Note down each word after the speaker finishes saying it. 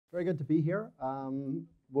Very good to be here.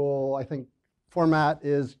 I think format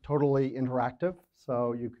is totally interactive,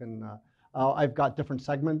 so you can, I've got different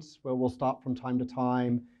segments where we'll stop from time to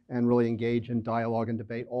time and really engage in dialogue and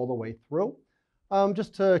debate all the way through.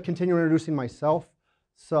 Just to continue introducing myself,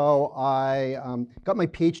 so I got my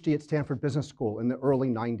PhD at Stanford Business School in the early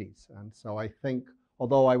 90s, and so I think,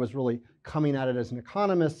 although I was really coming at it as an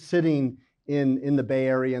economist, sitting in the Bay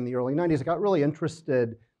Area in the early 90s, I got really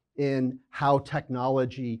interested in how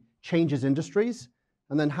technology changes industries,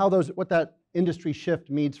 and then how what that industry shift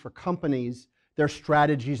means for companies, their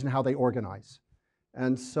strategies, and how they organize.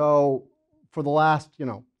 And so for the last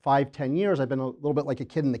 5-10 years, I've been a little bit like a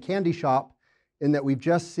kid in the candy shop, in that we've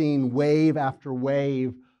just seen wave after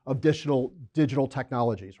wave of digital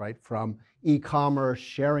technologies, right? From e-commerce,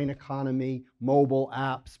 sharing economy, mobile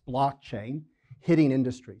apps, blockchain, hitting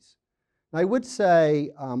industries. I would say,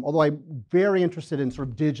 although I'm very interested in sort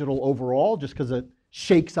of digital overall, just because it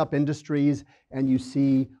shakes up industries and you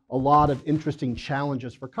see a lot of interesting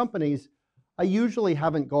challenges for companies, I usually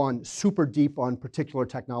haven't gone super deep on particular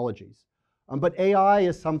technologies. But AI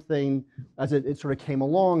is something, as it sort of came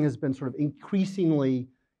along, has been sort of increasingly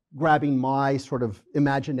grabbing my sort of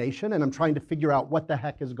imagination, and I'm trying to figure out what the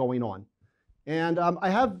heck is going on. And I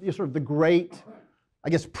have sort of the great, I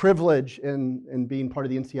guess, privilege in being part of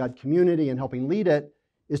the INSEAD community and helping lead it,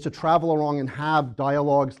 is to travel around and have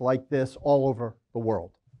dialogues like this all over the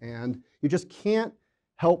world. And you just can't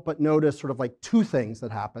help but notice sort of like two things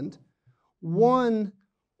that happened. One,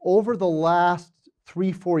 over the last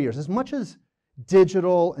 3-4 years, as much as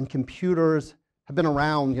digital and computers have been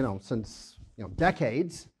around since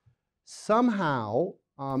decades, somehow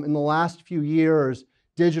in the last few years,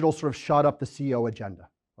 digital sort of shot up the CEO agenda.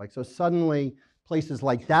 So suddenly, places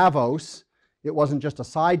like Davos, it wasn't just a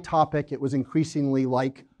side topic, it was increasingly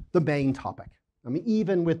like the main topic. I mean,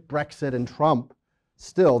 even with Brexit and Trump,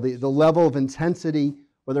 still the level of intensity,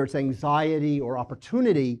 whether it's anxiety or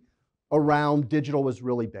opportunity around digital, was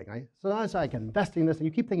really big. So now it's like investing in this, and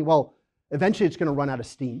you keep thinking, well, eventually it's going to run out of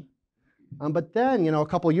steam. But then, a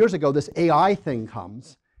couple of years ago, this AI thing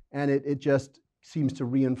comes, and it just seems to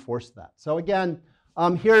reinforce that. So again,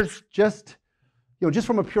 here's just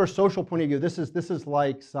from a pure social point of view, this is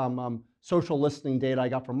like some social listening data I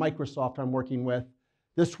got from Microsoft I'm working with.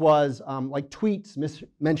 This was like tweets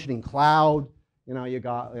mentioning cloud. You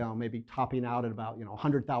got maybe topping out at about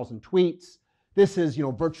 100,000 tweets. This is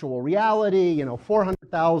virtual reality.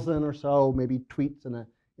 400,000 or so maybe tweets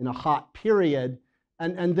in a hot period.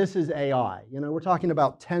 And this is AI. We're talking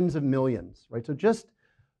about tens of millions, right? So just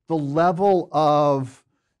the level of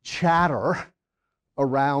chatter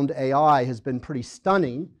around AI has been pretty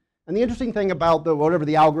stunning. And the interesting thing about whatever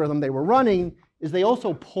the algorithm they were running is they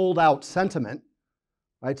also pulled out sentiment,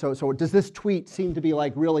 right? So does this tweet seem to be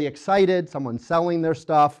like really excited, someone selling their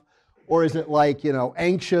stuff, or is it like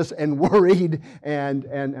anxious and worried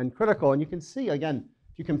and critical? And you can see, again,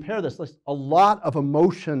 if you compare this, there's a lot of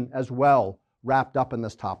emotion as well wrapped up in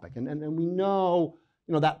this topic. And we know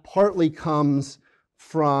that partly comes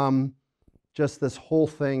from just this whole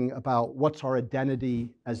thing about what's our identity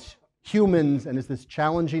as humans, and is this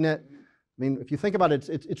challenging it? I mean, if you think about it,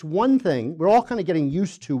 it's one thing, we're all kind of getting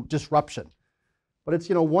used to disruption, but it's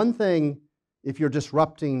one thing if you're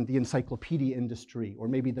disrupting the encyclopedia industry or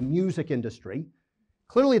maybe the music industry.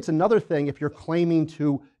 Clearly it's another thing if you're claiming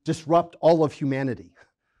to disrupt all of humanity.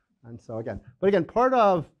 And so again, part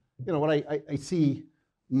of what I see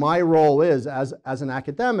my role is as an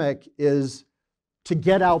academic is to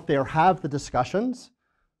get out there, have the discussions,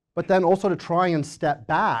 but then also to try and step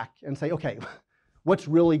back and say, okay, what's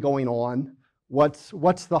really going on? What's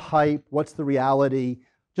the hype? What's the reality?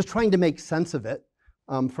 Just trying to make sense of it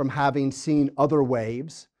from having seen other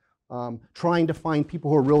waves, trying to find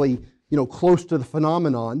people who are really close to the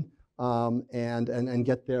phenomenon and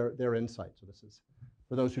get their insight. So this is,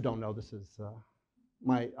 for those who don't know, this is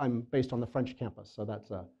I'm based on the French campus, so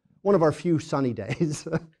that's one of our few sunny days.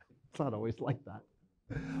 It's not always like that.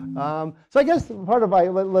 So I guess part of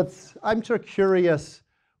I'm sort of curious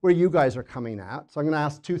where you guys are coming at. So I'm going to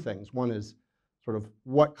ask two things. One is sort of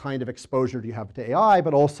what kind of exposure do you have to AI,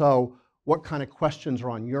 but also what kind of questions are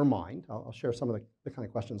on your mind. I'll share some of the kind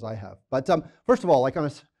of questions I have. But first of all, like on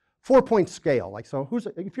a 4-point scale, so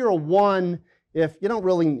if you're a 1, if you don't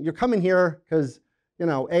really, you're coming here because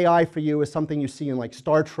AI for you is something you see in like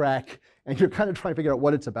Star Trek, and you're kind of trying to figure out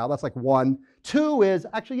what it's about. That's like 1. 2 is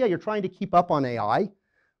actually, yeah, you're trying to keep up on AI,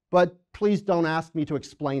 but please don't ask me to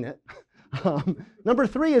explain it. Number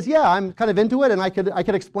 3 is, yeah, I'm kind of into it, and I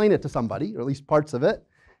could explain it to somebody, or at least parts of it.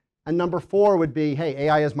 And number 4 would be, hey,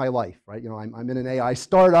 AI is my life, right? You know, I'm in an AI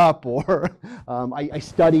startup, or I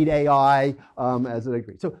studied AI as a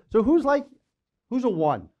degree. So who's a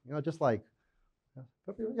 1? You know, just like, yeah,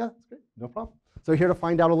 that's great, no problem. So here to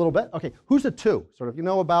find out a little bit. Okay, who's a 2? Sort of, you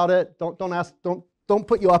know about it. Don't ask. Don't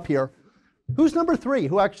put you up here. Who's number 3?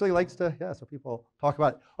 Who actually likes to? Yeah, so people talk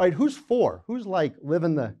about it. All right, who's 4? Who's like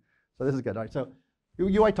living the? So this is good. All right, so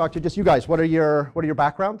you I talked to, just you guys. What are your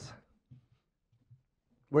backgrounds?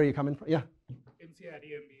 Where are you coming from? Yeah. NCID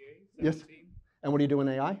MBA. Yes. And what are you doing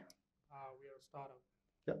in AI? We are a startup.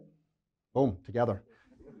 Yep. Boom, together.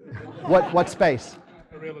 What space?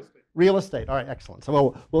 Real estate. Real estate. All right, excellent.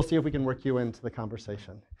 So we'll see if we can work you into the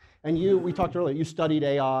conversation. And we talked earlier, you studied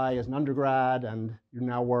AI as an undergrad, and you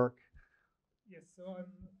now work. Yes, so I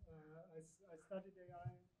studied AI.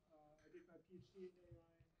 I did my PhD in AI.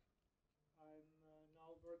 I'm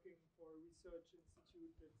now working for a research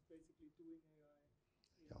institute that's basically doing AI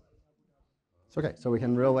in Abu Dhabi. It's okay, so we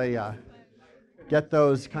can really get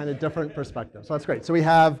those kind of different perspectives. So that's great. So we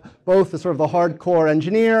have both the sort of the hardcore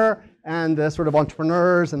engineer and the sort of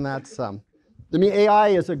entrepreneurs, and that's I mean, AI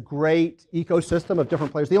is a great ecosystem of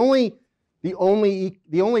different players. The only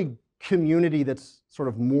community that's sort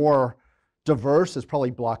of more diverse is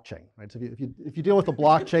probably blockchain, right? So if you deal with the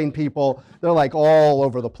blockchain people, they're like all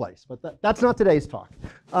over the place. But that's not today's talk.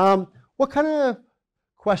 What kind of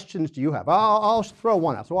questions do you have? I'll throw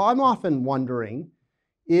one out. So I'm often wondering,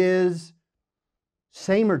 is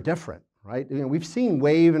same or different, right? You know, we've seen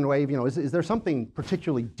wave and wave. You know, is there something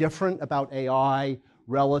particularly different about AI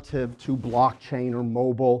relative to blockchain or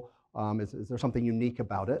mobile? Is there something unique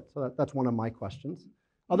about it? So that's one of my questions.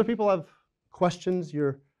 Other people have questions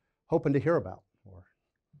you're hoping to hear about? Or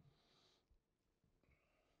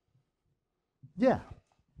yeah.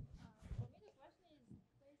 For me, the question is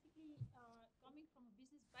basically coming from a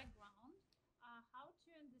business background, how to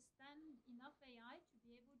understand enough AI to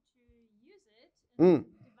be able to use it and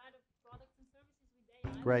develop products and services with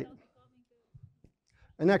AI. Great. Without becoming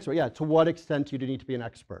An expert, yeah. To what extent do you need to be an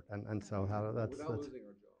expert? And so that's losing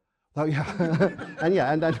our job. Oh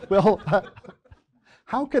yeah, and then Will,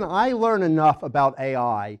 how can I learn enough about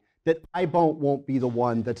AI that I won't be the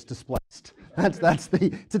one that's displaced?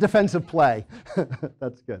 It's a defensive play.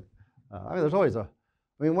 That's good. I mean, there's always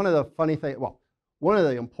one of the funny things, one of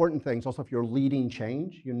the important things also, if you're leading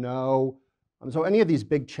change, you know, so any of these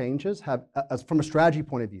big changes have, as from a strategy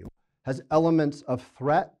point of view, has elements of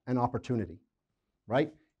threat and opportunity,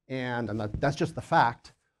 right? And that's just the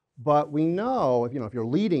fact. But we know, if you're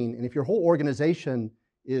leading, and if your whole organization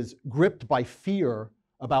is gripped by fear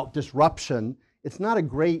about disruption, it's not a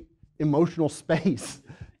great emotional space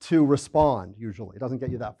to respond, usually. It doesn't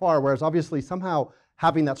get you that far, whereas obviously somehow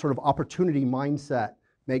having that sort of opportunity mindset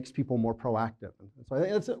makes people more proactive. And so I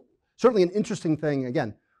think it's certainly an interesting thing.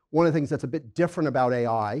 Again, one of the things that's a bit different about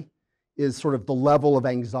AI is sort of the level of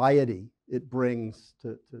anxiety it brings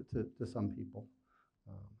to some people.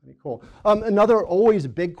 Cool. Another always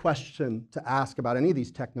big question to ask about any of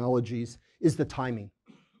these technologies is the timing,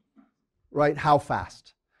 right? How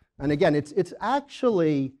fast? And again, it's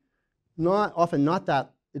actually often not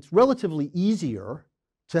that, it's relatively easier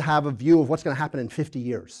to have a view of what's going to happen in 50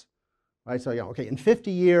 years, right? So, okay, in 50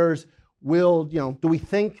 years, do we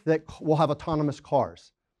think that we'll have autonomous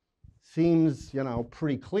cars? Seems,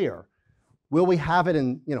 pretty clear. Will we have it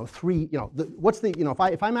in, if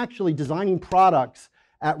I'm actually designing products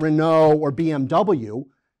at Renault or BMW,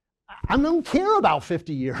 I don't care about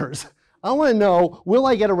 50 years. I want to know, will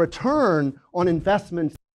I get a return on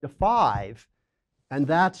investments to 5? And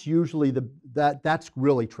that's usually that's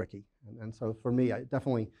really tricky. And so for me, I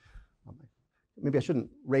definitely, maybe I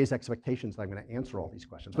shouldn't raise expectations that I'm going to answer all these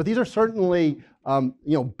questions. But these are certainly,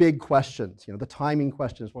 big questions. The timing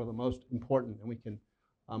question is one of the most important, and we can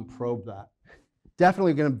probe that.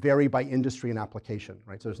 Definitely going to vary by industry and application,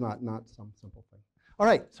 right? So there's not some simple thing. All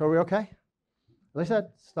right, so are we okay? As I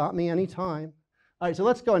said, stop me anytime. All right, so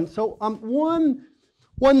let's go. And so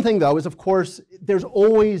one thing, though, is, of course, there's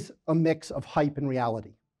always a mix of hype and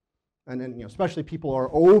reality. And then, especially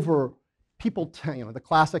the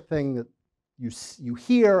classic thing that you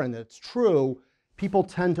hear and that's true, people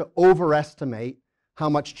tend to overestimate how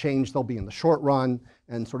much change there'll be in the short run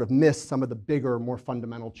and sort of miss some of the bigger, more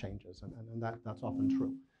fundamental changes. And that's often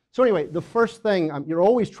true. So anyway, the first thing you're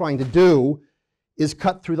always trying to do is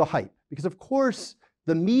cut through the hype. Because of course,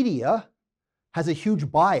 the media has a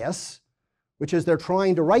huge bias, which is they're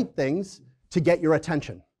trying to write things to get your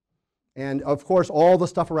attention. And of course, all the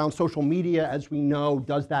stuff around social media, as we know,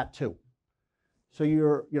 does that too. So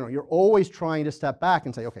you're always trying to step back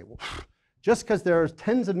and say, okay, well, just because there's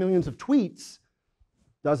tens of millions of tweets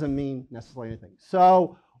doesn't mean necessarily anything.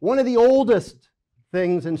 So one of the oldest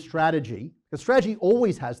things in strategy, because strategy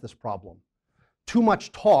always has this problem, too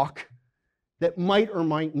much talk that might or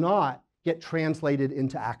might not get translated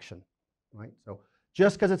into action, right? So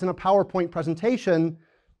just because it's in a PowerPoint presentation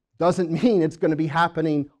doesn't mean it's going to be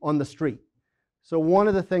happening on the street. So one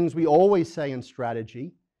of the things we always say in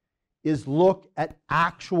strategy is look at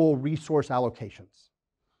actual resource allocations.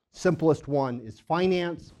 Simplest one is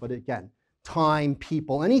finance, but again, time,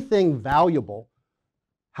 people, anything valuable,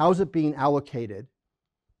 how's it being allocated?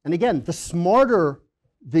 And again, the smarter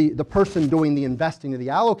the person doing the investing or the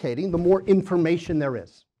allocating, the more information there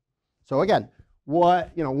is. So again,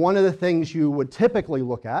 one of the things you would typically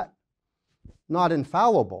look at, not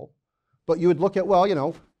infallible, but you would look at,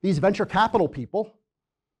 well, these venture capital people,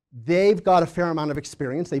 they've got a fair amount of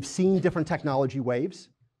experience. They've seen different technology waves.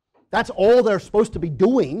 That's all they're supposed to be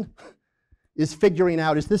doing, is figuring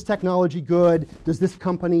out, is this technology good? Does this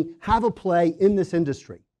company have a play in this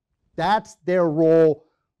industry? That's their role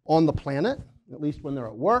on the planet, at least when they're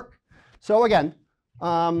at work. So again,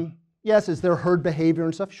 yes, is there herd behavior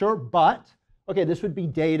and stuff? Sure, but okay, this would be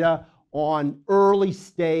data on early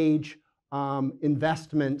stage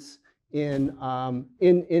investments in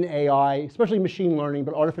AI, especially machine learning,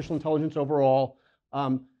 but artificial intelligence overall.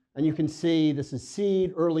 And you can see this is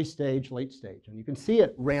seed, early stage, late stage. And you can see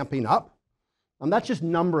it ramping up. That's just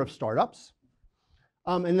number of startups.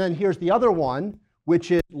 And then here's the other one,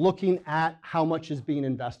 which is looking at how much is being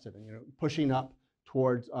invested and pushing up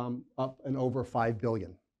towards up and over 5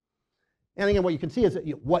 billion. And again, what you can see is that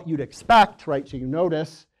what you'd expect, right? So you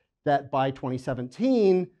notice that by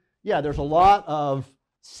 2017, yeah, there's a lot of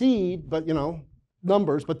seed, but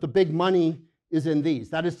numbers, but the big money is in these.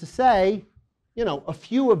 That is to say, a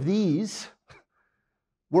few of these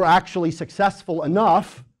were actually successful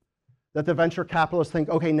enough that the venture capitalists think,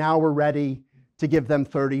 okay, now we're ready to give them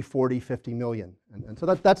 30, 40, 50 million. And so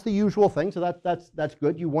that's the usual thing. So that's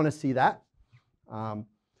good. You want to see that.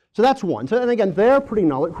 So that's one. So, and again, they're pretty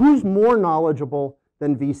knowledgeable. Who's more knowledgeable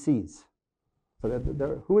than VCs?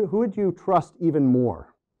 So who would you trust even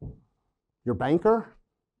more? Your banker?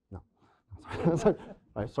 No.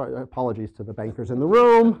 Sorry, apologies to the bankers in the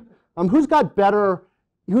room. Who's got better,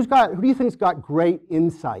 who do you think's got great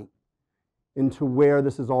insight into where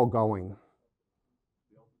this is all going?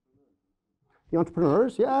 The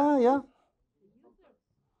entrepreneurs? Yeah.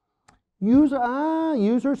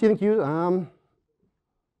 Users, you think users?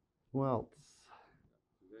 Well,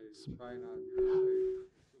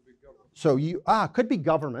 so could be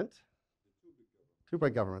government. Two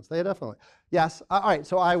big governments. They definitely. Yes. All right.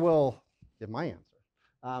 So I will give my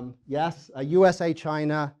answer. Yes. USA,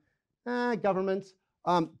 China, governments,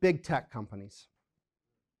 big tech companies.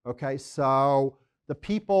 Okay. So the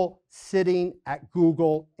people sitting at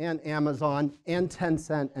Google and Amazon and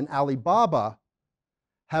Tencent and Alibaba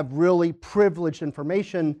have really privileged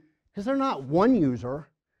information because they're not one user.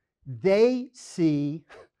 They see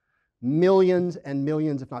millions and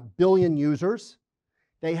millions, if not billion users.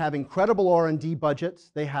 They have incredible R&D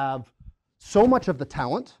budgets. They have so much of the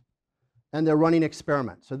talent, and they're running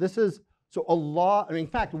experiments. So this is a lot. I mean, in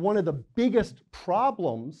fact, one of the biggest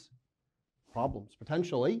problems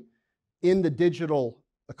potentially in the digital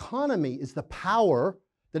economy is the power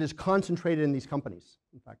that is concentrated in these companies.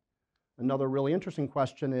 In fact, another really interesting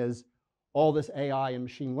question is all this AI and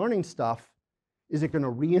machine learning stuff. Is it going to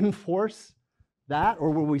reinforce that,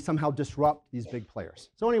 or will we somehow disrupt these big players?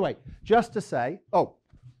 So anyway, just to say,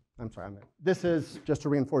 this is just to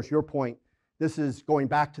reinforce your point. This is going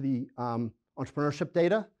back to the entrepreneurship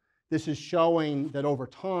data. This is showing that over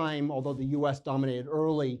time, although the US dominated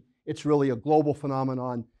early, it's really a global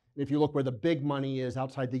phenomenon. And if you look where the big money is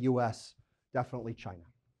outside the US, definitely China.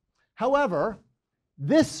 However,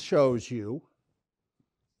 this shows you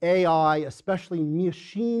AI, especially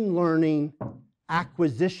machine learning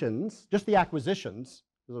acquisitions, just the acquisitions,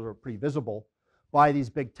 those are pretty visible, by these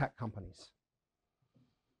big tech companies.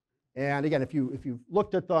 And again, if you've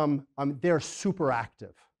looked at them, they're super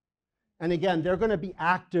active. And again, they're going to be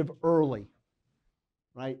active early,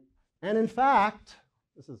 right? And in fact,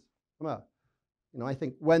 I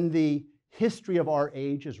think when the history of our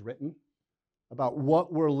age is written about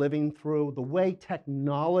what we're living through, the way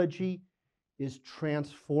technology is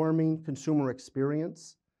transforming consumer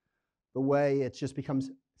experience, the way it just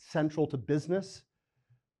becomes central to business,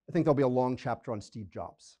 I think there'll be a long chapter on Steve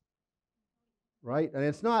Jobs, right? And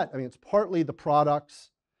it's not, it's partly the products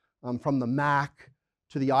from the Mac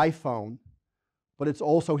to the iPhone, but it's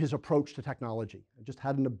also his approach to technology. It just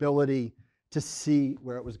had an ability to see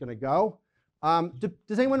where it was going to go.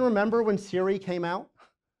 Does anyone remember when Siri came out?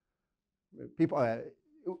 People, it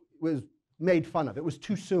was made fun of. It was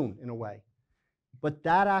too soon in a way. But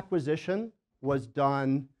that acquisition was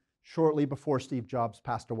done shortly before Steve Jobs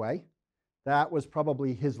passed away. That was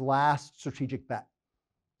probably his last strategic bet.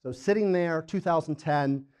 So sitting there,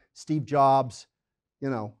 2010, Steve Jobs,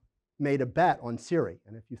 made a bet on Siri.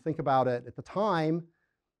 And if you think about it, at the time,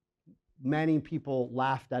 many people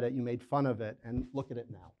laughed at it, you made fun of it, and look at it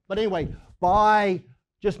now. But anyway,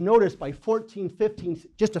 just notice by 14, 15,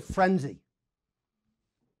 just a frenzy.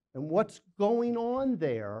 And what's going on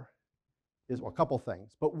there is, well, a couple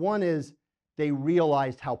things. But one is they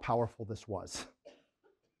realized how powerful this was,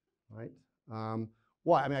 right?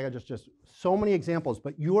 Why? I mean, I got just so many examples,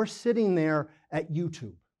 but you're sitting there at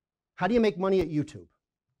YouTube. How do you make money at YouTube?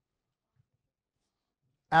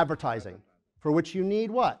 Advertising, for which you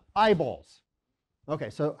need what? Eyeballs. Okay,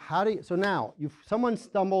 so now someone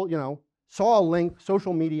stumbled, saw a link,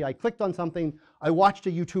 social media, I clicked on something, I watched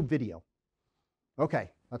a YouTube video.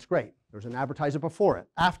 Okay, that's great. There's an advertiser before it,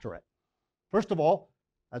 after it. First of all,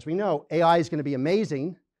 as we know, AI is going to be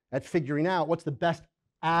amazing at figuring out what's the best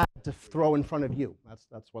ad to throw in front of you.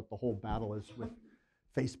 That's what the whole battle is with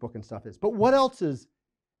Facebook and stuff is. But what else do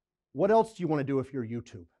you want to do if you're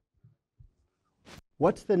YouTube?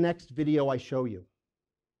 What's the next video I show you?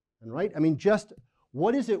 And right, I mean, just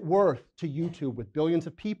what is it worth to YouTube with billions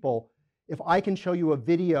of people if I can show you a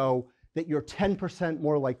video that you're 10%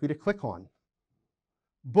 more likely to click on?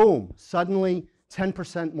 Boom, suddenly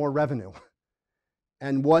 10% more revenue.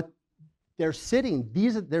 And what they're seeing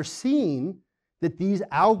that these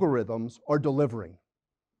algorithms are delivering,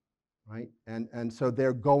 right? And so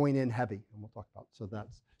they're going in heavy, and we'll talk about.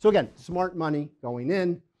 So again, smart money going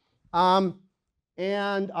in,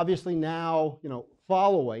 and obviously now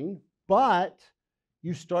following, but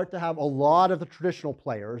you start to have a lot of the traditional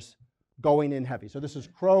players going in heavy. So this is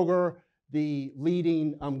Kroger, the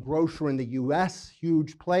leading grocer in the U.S.,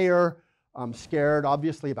 huge player. Scared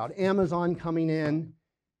obviously about Amazon coming in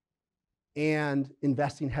and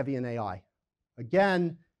investing heavy in AI.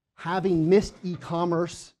 Again, having missed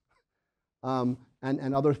e-commerce and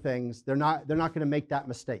other things, they're not going to make that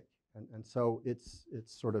mistake. And so it's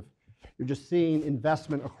sort of, you're just seeing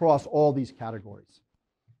investment across all these categories.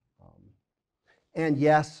 And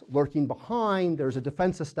yes, lurking behind, there's a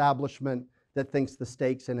defense establishment that thinks the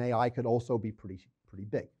stakes in AI could also be pretty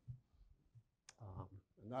big.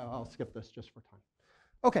 I'll skip this just for time.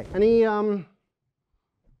 Okay, any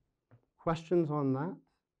questions on that?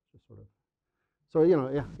 Just sort of. So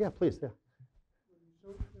yeah, please, yeah. When you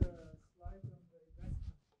showed the slide on the investment,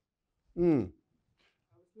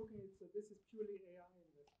 I was looking at, so this is purely AI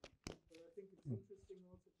investment. But I think it's interesting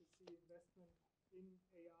also to see investment in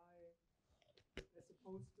AI as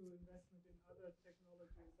opposed to investment in other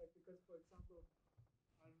technologies. Like because, for example,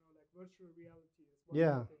 I don't know, like virtual reality is one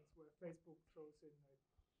of the things where Facebook throws in like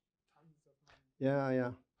tons of money.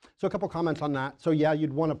 Yeah. So a couple comments on that. So yeah,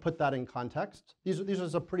 you'd want to put that in context. These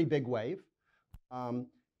are a pretty big wave. And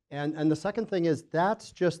the second thing is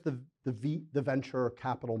that's just the venture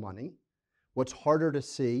capital money. What's harder to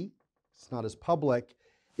see, it's not as public,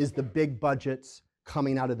 is the big budgets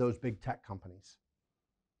coming out of those big tech companies.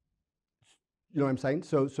 You know what I'm saying?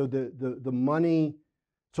 So the money.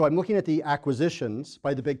 So I'm looking at the acquisitions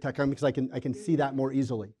by the big tech companies because I can see that more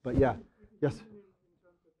easily. But yeah, yes.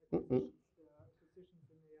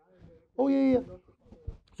 Oh yeah.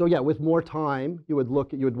 So yeah, with more time, you would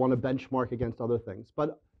want to benchmark against other things.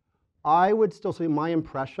 But I would still say my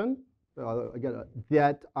impression, again,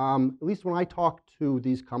 that at least when I talk to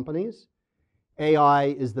these companies, AI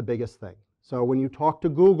is the biggest thing. So when you talk to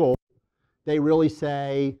Google, they really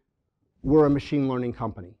say, we're a machine learning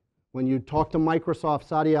company. When you talk to Microsoft,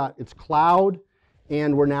 Satya, it's cloud,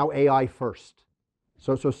 and we're now AI first.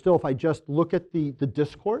 So still, if I just look at the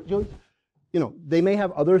discourse, they may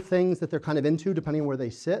have other things that they're kind of into depending on where they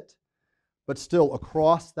sit, but still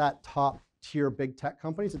across that top tier big tech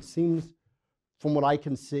companies, it seems from what I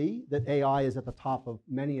can see that AI is at the top of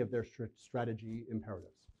many of their strategy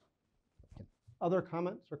imperatives. Other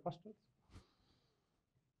comments or questions?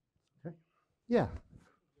 Okay. Yeah.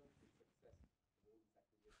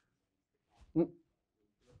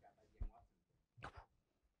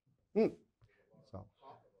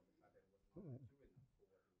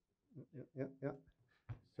 Yeah.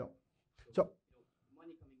 So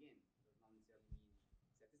money coming in does not necessarily mean,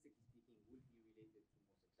 statistically speaking, would be related to more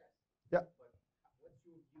success. Yeah. But what's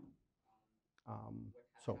your view on what has happened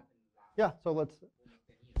last so 10 years?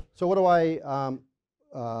 So what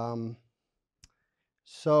do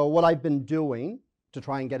so what I've been doing to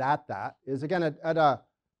try and get at that is, again, at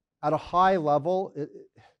a high level,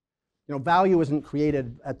 value isn't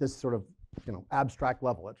created at this sort of abstract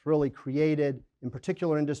level. It's really created in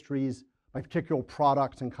particular industries by particular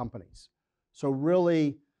products and companies. So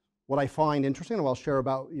really, what I find interesting, and I'll share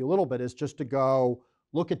about you a little bit, is just to go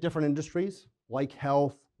look at different industries, like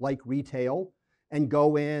health, like retail, and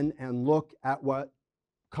go in and look at what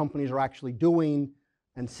companies are actually doing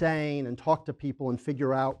and saying and talk to people and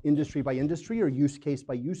figure out industry by industry or use case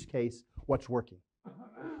by use case what's working.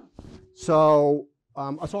 So, so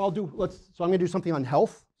I'm going to do something on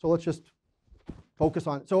health. So let's just focus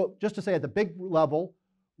on, so just to say at the big level,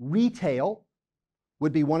 retail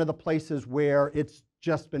would be one of the places where it's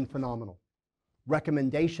just been phenomenal.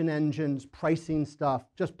 Recommendation engines, pricing stuff,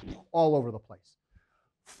 just all over the place.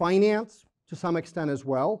 Finance, to some extent as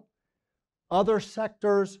well. Other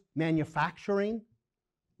sectors, manufacturing,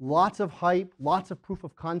 lots of hype, lots of proof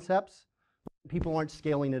of concepts. People aren't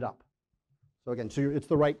scaling it up. So again, so it's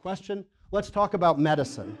the right question. Let's talk about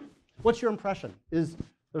medicine. What's your impression? There's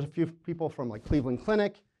a few people from like Cleveland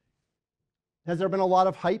Clinic. Has there been a lot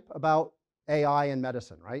of hype about AI and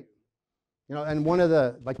medicine, right? You know, and one of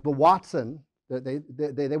the, like the Watson, they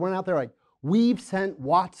went out there like, we've sent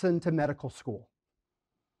Watson to medical school.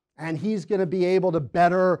 And he's going to be able to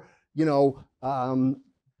better, you know,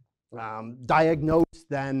 diagnose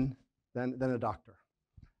than a doctor.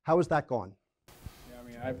 How has that gone? Yeah, I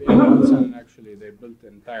mean, I've been in Watson, actually, they built an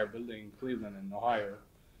entire building in Cleveland in Ohio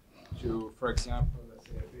to, for example, let's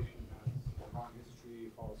say a patient has a long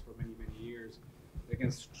history, falls for many, many years. They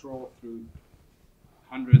can stroll through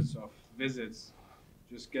hundreds of visits,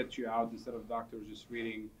 just get you out instead of doctors just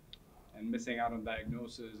reading and missing out on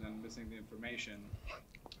diagnosis and missing the information.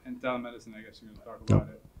 And telemedicine, I guess you're going to talk about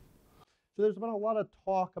it. So there's been a lot of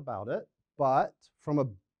talk about it, but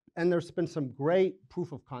and there's been some great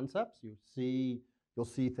proof of concepts. You'll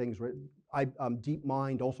see things written.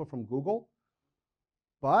 DeepMind also from Google.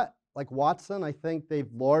 But like Watson, I think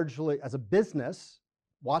they've largely, as a business,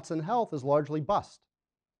 Watson Health is largely bust,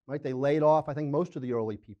 right? They laid off, I think, most of the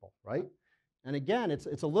early people, right? And again,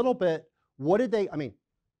 it's a little bit, what did they, I mean,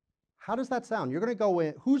 how does that sound? You're going to go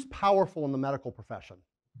in, who's powerful in the medical profession?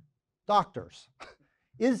 Doctors.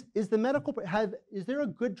 Is there a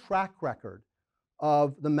good track record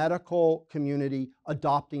of the medical community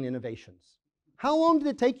adopting innovations? How long did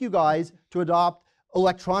it take you guys to adopt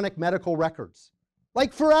electronic medical records?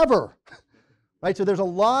 Like forever, right? So there's a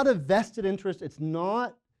lot of vested interest. It's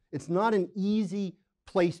not an easy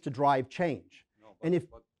place to drive change. No, and if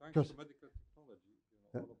but thanks to medical technology, you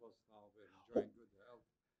know, all of us now we're enjoying good health,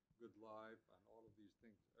 good life, and all of these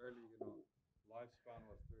things. Early, you know, lifespan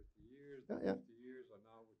was 30 years, 50 years, and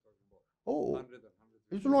now we're talking about 100 and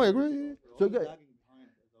 150 no, I agree. So good. Lagging behind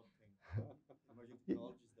adopting emerging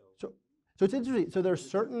technologies, though. So it's interesting. So there's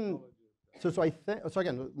certain. So I think. So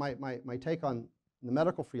again, my take on the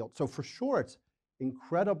medical field. So for sure, it's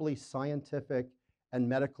incredibly scientific and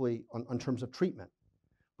medically on terms of treatment,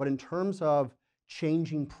 but in terms of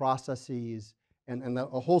changing processes and a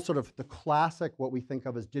whole sort of the classic what we think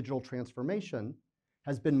of as digital transformation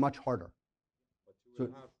has been much harder. But you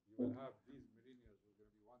will have these millennials who are going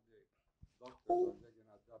to be one day doctors and they're going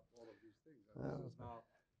to adopt all of these things. And this is now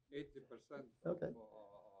 80% of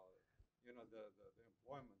you know, the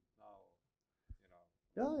employment now,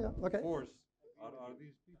 you know, force are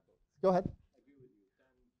these people. Go ahead. I agree with you. 10,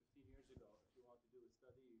 15 years ago, if you want to do a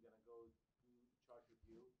study, you're going to go do chart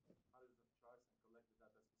review, hundreds of charts, and collect the data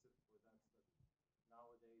specific for that study.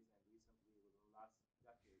 Nowadays, and recently, within the last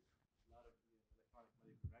decade, a lot of the electronic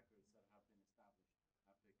medical records that have been established, Epic,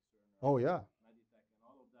 Cerner, Oh yeah. Meditech, and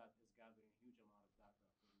all of that is gathering a huge amount of data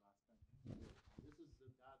for the last 10 years. And this is the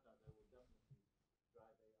data that will definitely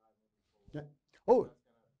drive AI moving forward. Yeah. Oh.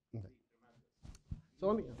 That's going to be tremendous. So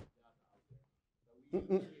let me. Data out there. So we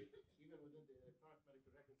even within the electronic medical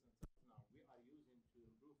records themselves now, we are using to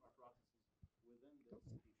improve our processes within the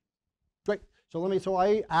institutions. Great. So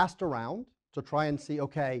I asked around to try and see,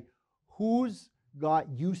 okay, who's got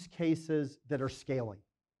use cases that are scaling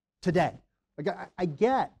today? I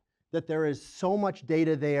get that there is so much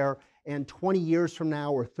data there, and 20 years from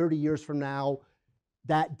now or 30 years from now,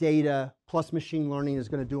 that data plus machine learning is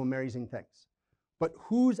going to do amazing things. But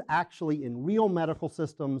who's actually in real medical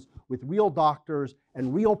systems with real doctors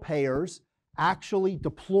and real payers actually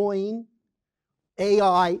deploying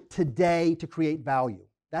AI today to create value?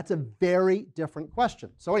 That's a very different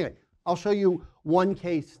question. So anyway, I'll show you one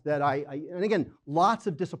case that and again, lots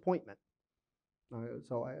of disappointment.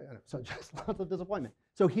 So just lots of disappointment.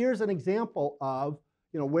 So here's an example of,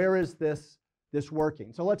 you know, where is this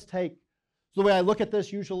working? So let's take, so the way I look at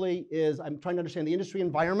this usually is I'm trying to understand the industry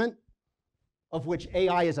environment, of which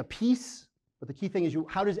AI is a piece, but the key thing is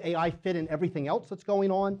how does AI fit in everything else that's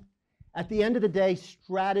going on? At the end of the day,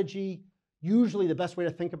 strategy, usually the best way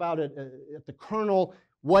to think about it at the kernel,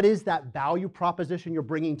 what is that value proposition you're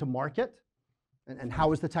bringing to market? and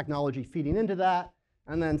how is the technology feeding into that,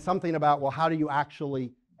 and then something about, well, how do you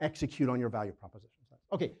actually execute on your value proposition?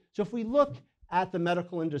 Okay, so if we look at the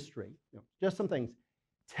medical industry, just some things,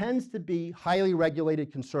 tends to be highly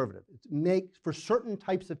regulated conservative. For certain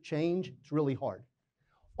types of change, it's really hard.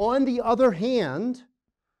 On the other hand,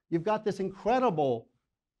 you've got this incredible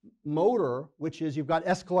motor, which is you've got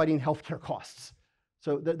escalating healthcare costs.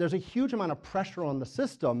 So there's a huge amount of pressure on the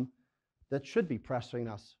system that should be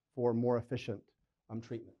pressuring us for more efficient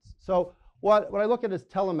treatments. So what I look at is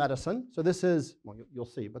telemedicine. So this is, well, you'll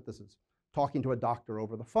see, but this is talking to a doctor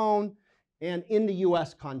over the phone. And in the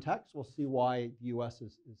US context, we'll see why the US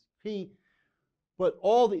is key. But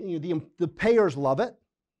all the payers love it.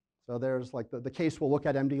 So there's like the case we'll look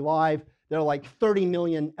at, MD Live. There are like 30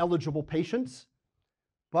 million eligible patients.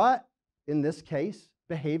 But in this case,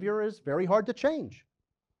 behavior is very hard to change.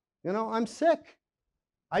 I'm sick.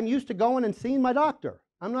 I'm used to going and seeing my doctor.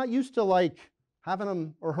 I'm not used to like having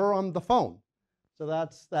him or her on the phone. So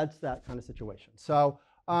that's that kind of situation. So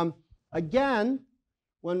again,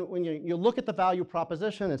 when you look at the value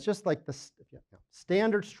proposition, it's just like the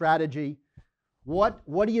standard strategy. What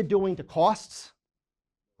are you doing to costs,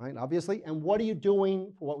 right? Obviously, and what are you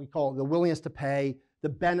doing for what we call the willingness to pay,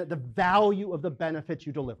 the value of the benefits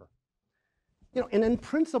you deliver. And in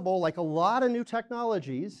principle, like a lot of new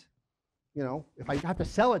technologies, if I have to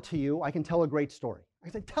sell it to you, I can tell a great story. I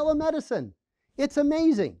say telemedicine, it's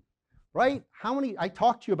amazing, right? I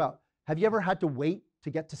talked to you about, have you ever had to wait to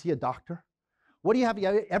get to see a doctor? What do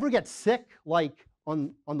you ever get sick like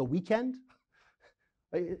on the weekend?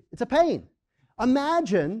 It's a pain.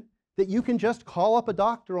 Imagine that you can just call up a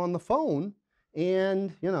doctor on the phone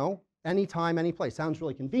and, anytime, any place. Sounds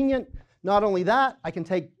really convenient. Not only that, I can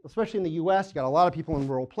take, especially in the US, you got a lot of people in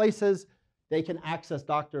rural places. They can access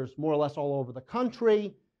doctors more or less all over the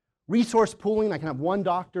country. Resource pooling, I can have one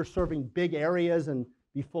doctor serving big areas and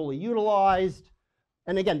be fully utilized.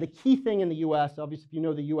 And again, the key thing in the US, obviously if you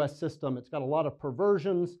know the US system, it's got a lot of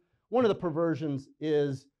perversions. One of the perversions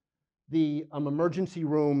is the emergency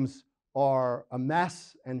rooms are a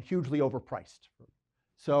mess and hugely overpriced.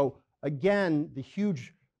 So again, the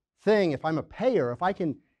huge thing, if I'm a payer, if I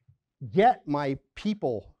can get my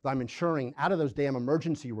people that I'm insuring out of those damn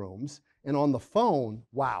emergency rooms and on the phone,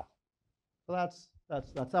 wow. So that's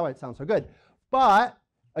how it sounds so good. But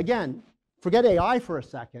again, forget AI for a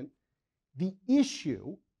second. The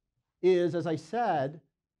issue is, as I said,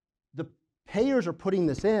 the payers are putting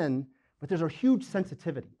this in, but there's a huge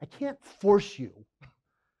sensitivity. I can't force you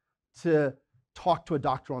to talk to a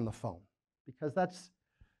doctor on the phone because that's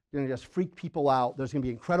going to just freak people out. There's going to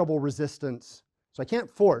be incredible resistance. So I can't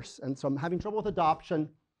force, and so I'm having trouble with adoption.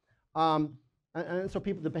 And so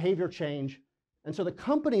the behavior change. And so the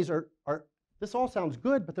companies are, this all sounds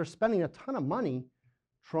good, but they're spending a ton of money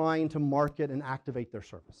trying to market and activate their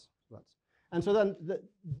service. And so then,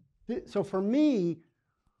 so for me,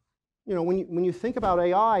 when you think about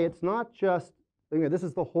AI, it's not just, this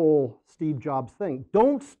is the whole Steve Jobs thing.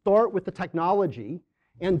 Don't start with the technology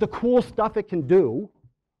and the cool stuff it can do.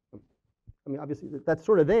 I mean, obviously, that's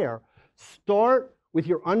sort of there. Start with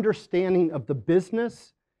your understanding of the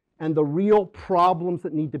business and the real problems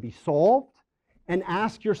that need to be solved, and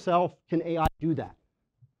ask yourself, can AI do that?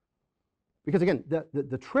 Because again,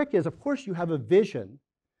 the trick is, of course, you have a vision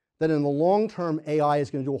that in the long term, AI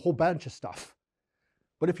is going to do a whole bunch of stuff.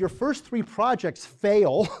 But if your first 3 projects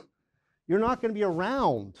fail, you're not going to be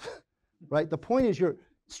around, right? The point is your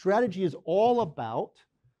strategy is all about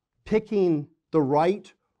picking the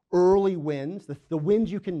right early wins, the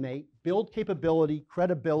wins you can make, build capability,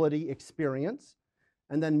 credibility, experience,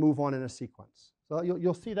 and then move on in a sequence. So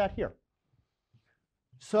you'll see that here.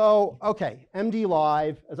 So, okay, MD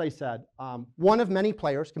Live, as I said, one of many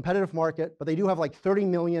players, competitive market, but they do have like 30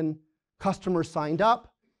 million customers signed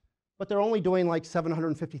up, but they're only doing like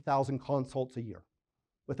 750,000 consults a year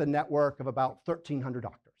with a network of about 1,300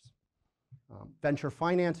 doctors. Venture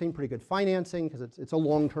financing, pretty good financing, because it's a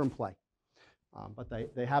long-term play. But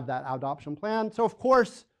they have that adoption plan. So of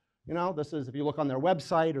course, this is, if you look on their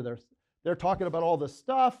website, or they're talking about all this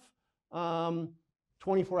stuff,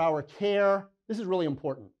 24-hour care. This is really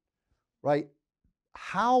important, right?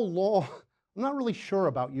 How long, I'm not really sure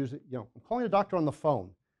about using, I'm calling a doctor on the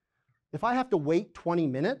phone. If I have to wait 20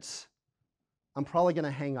 minutes, I'm probably going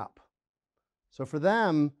to hang up. So for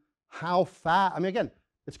them, how fast, I mean, again,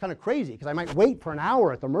 it's kind of crazy because I might wait for an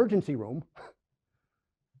hour at the emergency room,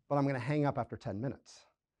 but I'm going to hang up after 10 minutes.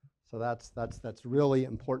 So that's really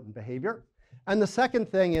important behavior. And the second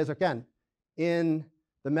thing is, again, in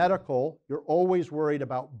the medical, you're always worried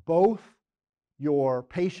about both your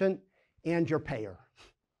patient and your payer.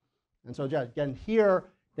 And so again, here,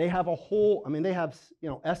 They have a whole, I mean, they have,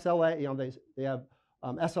 SLA, they have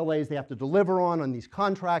SLAs they have to deliver on these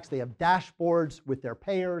contracts. They have dashboards with their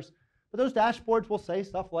payers. But those dashboards will say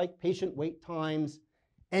stuff like patient wait times,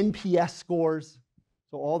 NPS scores,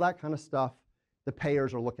 so all that kind of stuff the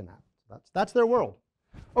payers are looking at. That's their world.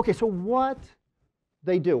 Okay, so what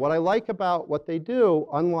they do, what I like about what they do,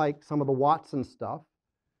 unlike some of the Watson stuff,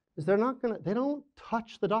 is they don't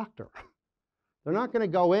touch the doctor. They're not going to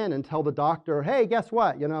go in and tell the doctor, hey, guess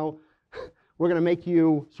what, we're going to make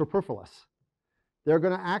you superfluous. They're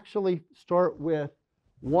going to actually start with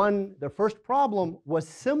their first problem was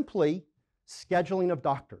simply scheduling of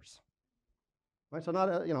doctors. Right? So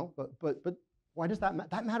not, but why does that matter?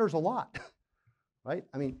 That matters a lot, right?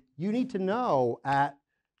 I mean, you need to know at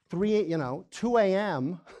 2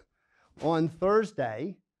 a.m. on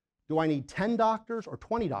Thursday, do I need 10 doctors or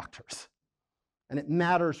 20 doctors? And it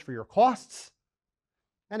matters for your costs,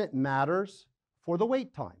 and it matters for the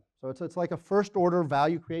wait time. So it's like a first order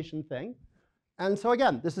value creation thing. And so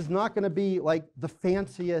again, this is not going to be like the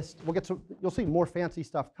fanciest, you'll see more fancy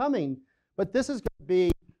stuff coming, but this is going to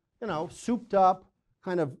be, souped up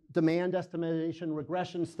kind of demand estimation,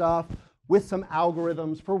 regression stuff with some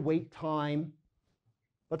algorithms for wait time.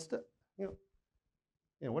 But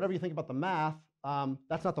whatever you think about the math,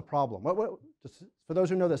 that's not the problem. Just for those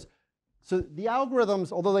who know this, so the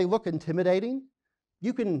algorithms, although they look intimidating,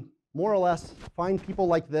 you can more or less find people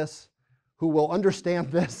like this who will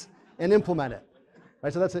understand this and implement it.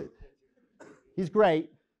 Right, so that's it. He's great,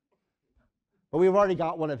 but we've already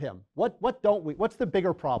got one of him. What don't we? What's the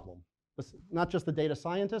bigger problem? It's not just the data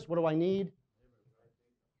scientist. What do I need?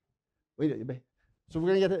 So we're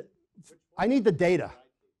going to get it. I need the data,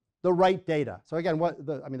 the right data. So again,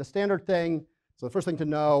 the standard thing. So the first thing to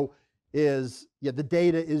know is, the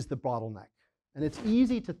data is the bottleneck, and it's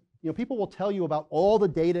easy to, people will tell you about all the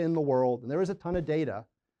data in the world, and there is a ton of data,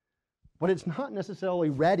 but it's not necessarily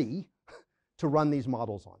ready to run these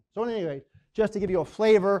models on. So anyway, just to give you a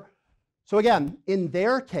flavor, so again, in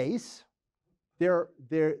their case,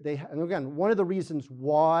 and again, one of the reasons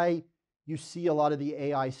why you see a lot of the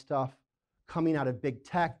AI stuff coming out of big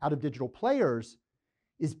tech, out of digital players,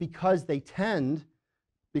 is because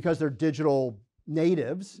because they're digital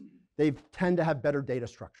natives, they tend to have better data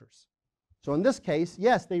structures. So in this case,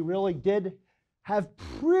 yes, they really did have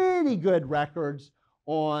pretty good records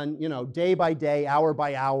on, day by day, hour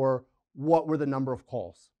by hour, what were the number of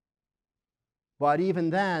calls. But even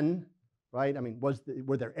then, right, I mean,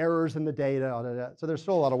 were there errors in the data? So there's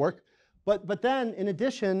still a lot of work. But then, in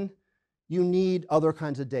addition, you need other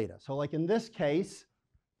kinds of data. So like in this case,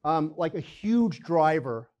 like a huge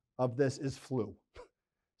driver of this is flu.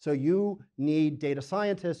 So you need data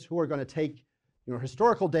scientists who are going to take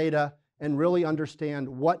historical data and really understand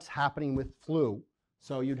what's happening with flu.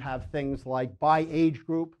 So you'd have things like by age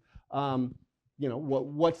group,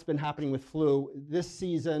 what's been happening with flu this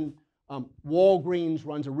season. Walgreens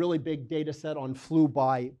runs a really big data set on flu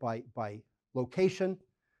by location,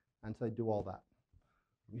 and so they do all that.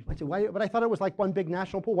 You might say, why, but I thought it was like one big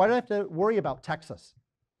national pool. Why do I have to worry about Texas?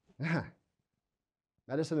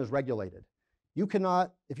 Medicine is regulated. You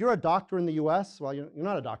cannot, if you're a doctor in the US, well, you're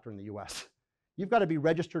not a doctor in the US. You've got to be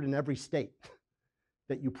registered in every state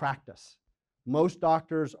that you practice. Most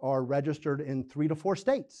doctors are registered in 3 to 4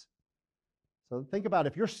 states. So think about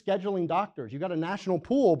it. If you're scheduling doctors, you've got a national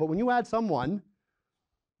pool, but when you add someone,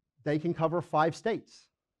 they can cover 5 states.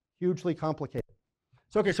 Hugely complicated.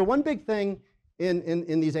 So okay, so one big thing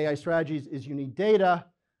in these AI strategies is you need data,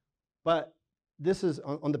 but this is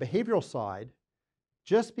on the behavioral side,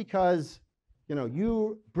 just because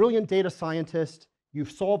you brilliant data scientist, you've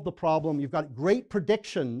solved the problem, you've got great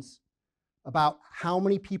predictions about how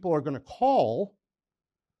many people are going to call,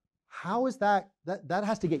 how is that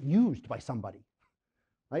has to get used by somebody,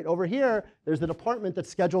 right? Over here, there's the department that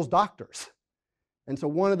schedules doctors. And so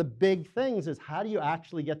one of the big things is how do you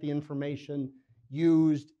actually get the information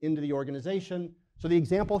used into the organization? So the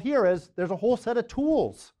example here is there's a whole set of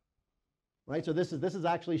tools, right? So this is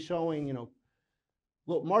actually showing,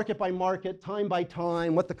 look, market by market, time by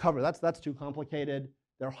time, what the cover, that's too complicated.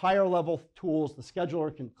 There are higher level tools. The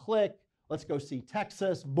scheduler can click, let's go see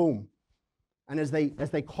Texas, boom. And as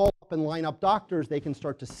they call up and line up doctors, they can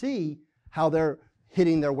start to see how they're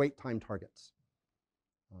hitting their wait time targets.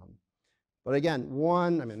 But again,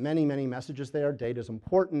 many messages there. Data is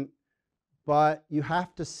important, but you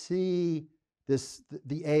have to see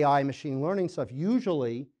the AI machine learning stuff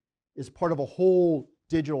usually is part of a whole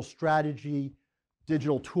digital strategy,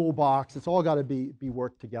 digital toolbox. It's all got to be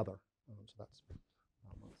worked together. So that's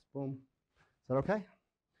boom. Is that okay?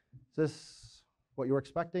 Is this what you were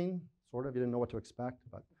expecting? Sort of. You didn't know what to expect,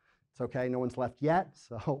 but it's It's okay, no one's left yet,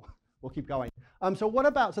 so we'll keep going. So what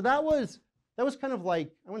about, so that was kind of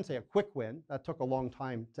like, I wouldn't say a quick win. That took a long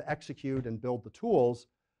time to execute and build the tools,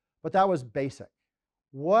 but that was basic.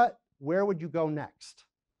 Where would you go next?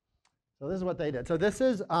 So this is what they did. So this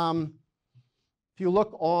is, if you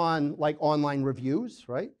look on like online reviews,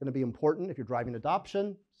 right? Going to be important if you're driving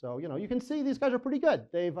adoption. So, you know, you can see these guys are pretty good.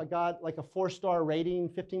 They've got like a 4-star rating,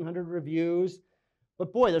 1,500 reviews.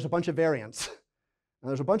 But boy, there's a bunch of variants. And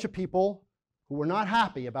there's a bunch of people who were not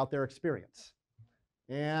happy about their experience.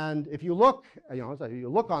 And if you look, you know, so you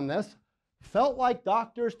look on this, felt like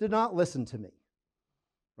doctors did not listen to me.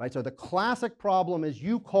 Right? So the classic problem is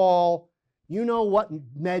you call, you know what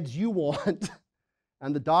meds you want,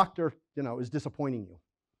 and the doctor, you know, is disappointing you.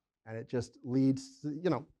 And it just leads, you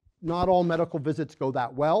know, not all medical visits go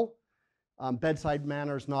that well. Bedside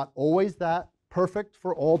manner is not always that perfect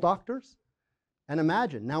for all doctors. And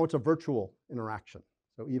imagine, now it's a virtual interaction,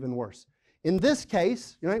 so even worse. In this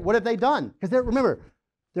case, you know, what have they done? Because remember,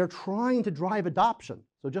 they're trying to drive adoption.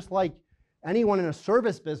 So just like anyone in a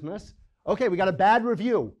service business, okay, we got a bad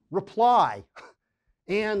review, reply,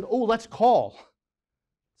 and oh, let's call.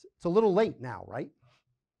 It's a little late now, right?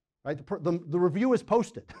 Right? The review is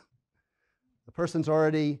posted. The person's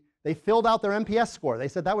already, they filled out their NPS score. They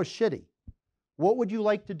said that was shitty. What would you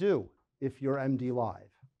like to do if you're MD Live?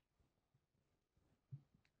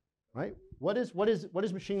 Right? What is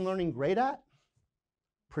machine learning great at?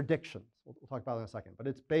 Predictions. We'll talk about that in a second. But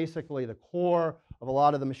it's basically the core of a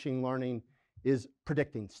lot of the machine learning is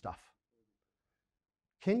predicting stuff.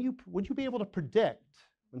 Would you be able to predict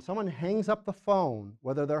when someone hangs up the phone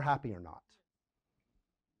whether they're happy or not?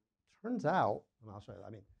 Turns out, and I'll show you, I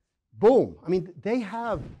mean, boom. I mean, they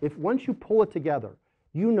have, if once you pull it together,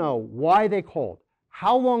 you know why they called,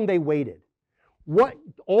 how long they waited,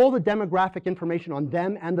 all the demographic information on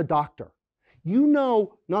them and the doctor. You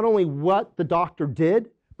know not only what the doctor did,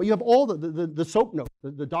 but you have all the soap notes.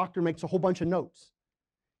 The doctor makes a whole bunch of notes.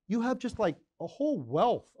 You have just like a whole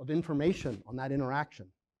wealth of information on that interaction.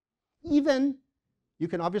 Even, you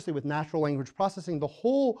can obviously with natural language processing, the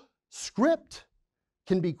whole script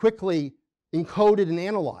can be quickly encoded and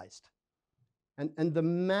analyzed. And the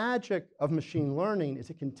magic of machine learning is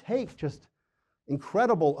it can take just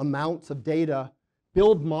incredible amounts of data,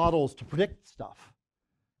 build models to predict stuff.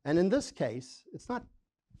 And in this case, it's not,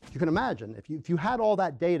 you can imagine, if you had all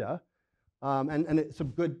that data, and it's a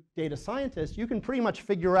good data scientist, you can pretty much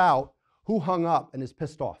figure out who hung up and is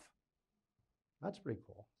pissed off. That's pretty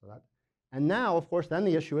cool. And now, of course, then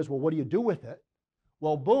the issue is, well, what do you do with it?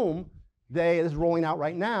 Well, boom, this is rolling out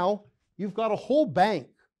right now. You've got a whole bank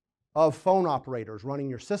of phone operators running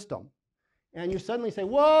your system. And you suddenly say,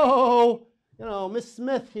 whoa, you know, Miss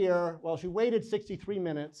Smith here, well, she waited 63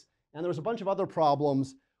 minutes, and there was a bunch of other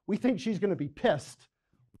problems. We think she's going to be pissed.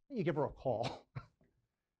 You give her a call.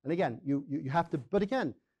 And again, you have to, but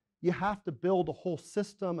again, you have to build a whole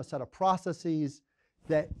system, a set of processes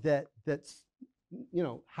that's, you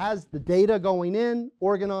know, has the data going in,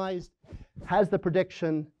 organized, has the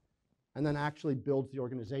prediction, and then actually builds the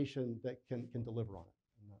organization that can deliver on it.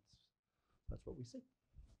 And that's what we see.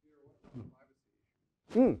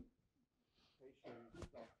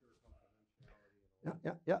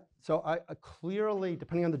 Yeah. So I clearly,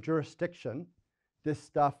 depending on the jurisdiction, this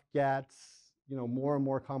stuff gets, you know, more and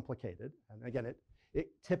more complicated. And again,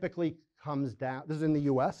 it typically comes down, this is in the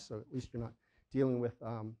US, so at least you're not dealing with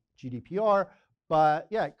GDPR, but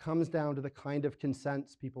yeah, it comes down to the kind of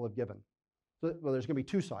consents people have given. So, well, there's going to be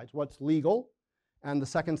two sides, what's legal, and the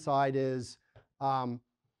second side is, you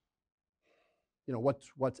know,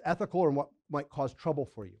 what's ethical and what might cause trouble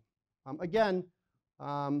for you. Again,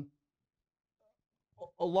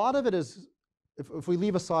 a lot of it is, if we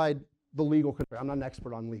leave aside the legal, I'm not an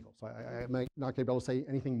expert on legal, so I might not be able to say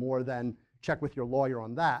anything more than check with your lawyer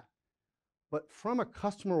on that. But from a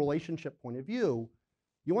customer relationship point of view,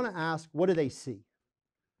 you want to ask, what do they see?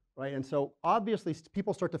 Right? And so obviously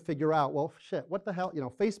people start to figure out, well, shit, what the hell, you know,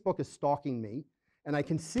 Facebook is stalking me, and I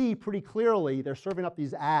can see pretty clearly they're serving up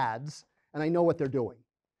these ads, and I know what they're doing.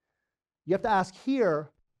 You have to ask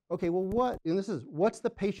here, okay, well, what's the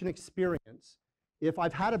patient experience if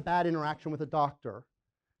I've had a bad interaction with a doctor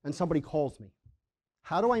and somebody calls me?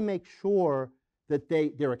 How do I make sure that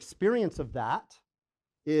their experience of that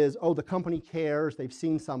is, oh, the company cares, they've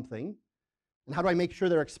seen something, and how do I make sure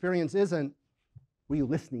their experience isn't, were you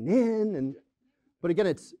listening in? But again,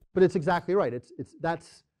 it's exactly right.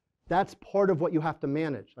 That's part of what you have to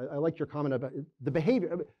manage. I like your comment about the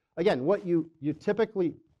behavior. Again, what you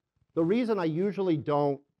typically, the reason I usually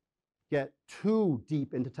don't get too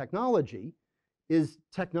deep into technology is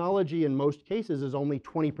technology in most cases is only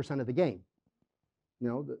 20% of the game.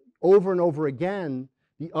 over and over again,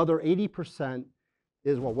 the other 80%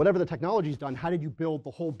 is, well, whatever the technology's done, how did you build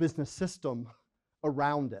the whole business system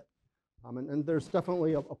around it? And there's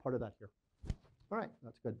definitely a part of that here. All right,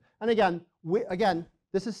 that's good. And again,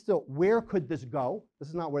 this is still, where could this go? This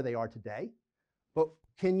is not where they are today. But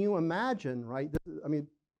can you imagine, right?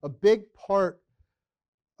 A big part,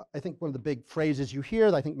 I think one of the big phrases you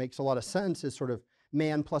hear that I think makes a lot of sense is sort of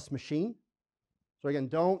man plus machine. So again,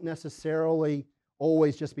 don't necessarily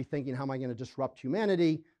always just be thinking, how am I going to disrupt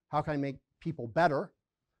humanity? How can I make people better?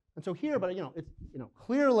 And so here, but it's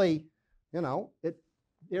clearly,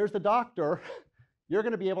 there's the doctor. You're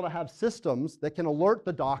going to be able to have systems that can alert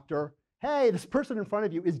the doctor, hey, this person in front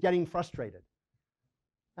of you is getting frustrated.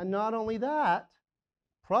 And not only that,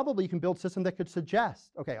 probably you can build a system that could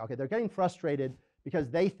suggest, okay, they're getting frustrated because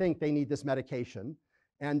they think they need this medication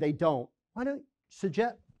and they don't. Why don't you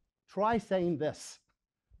suggest, try saying this.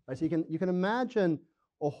 Right? So you can imagine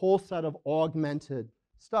a whole set of augmented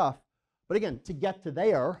stuff. But again, to get to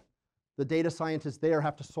there, the data scientists there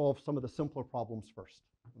have to solve some of the simpler problems first.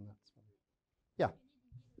 And that's, yeah.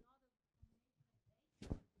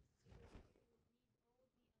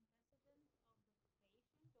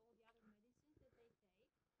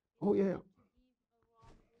 Oh, yeah.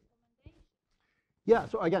 Yeah,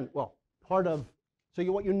 so again, well, part of, so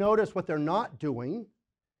what you notice what they're not doing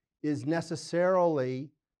is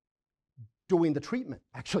necessarily doing the treatment.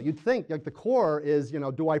 Actually, you'd think like the core is,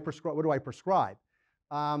 do I prescribe, what do I prescribe?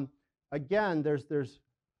 Again, there's a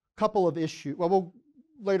couple of issues. Well,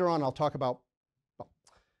 later on I'll talk about,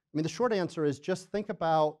 the short answer is just think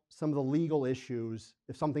about some of the legal issues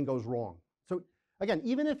if something goes wrong. So again,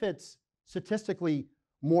 even if it's statistically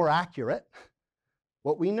more accurate,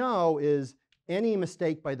 what we know is any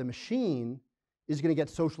mistake by the machine is going to get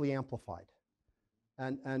socially amplified.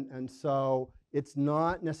 And so it's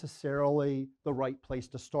not necessarily the right place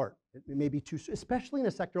to start. It may be too, especially in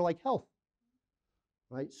a sector like health,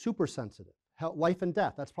 right? Super sensitive. Life and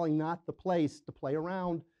death, that's probably not the place to play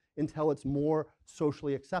around until it's more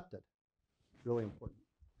socially accepted. Really important.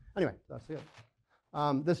 Anyway, that's it.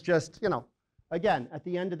 This just, again, at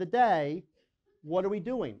the end of the day, what are we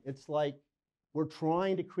doing? It's like we're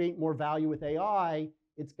trying to create more value with AI.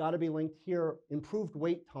 It's got to be linked here. Improved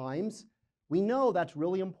wait times. We know that's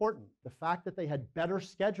really important. The fact that they had better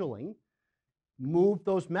scheduling moved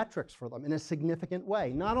those metrics for them in a significant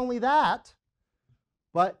way. Not only that,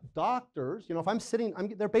 but doctors, if I'm sitting,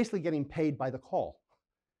 they're basically getting paid by the call.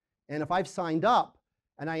 And if I've signed up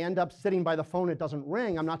and I end up sitting by the phone, it doesn't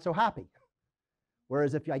ring, I'm not so happy.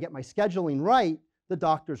 Whereas if I get my scheduling right, the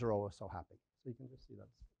doctors are always so happy. So you can just see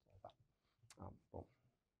that's all about. Boom.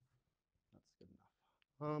 That's good enough.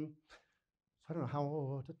 So I don't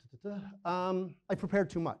know how, I prepared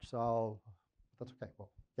too much, so that's okay. We'll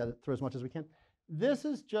get it through as much as we can. This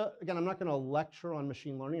is just, again, I'm not going to lecture on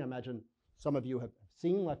machine learning. I imagine some of you have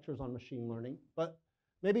seen lectures on machine learning, but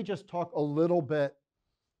maybe just talk a little bit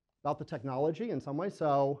about the technology in some way.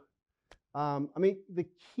 So, the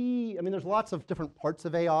key, there's lots of different parts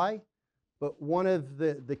of AI, but one of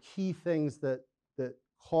the key things that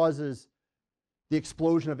causes the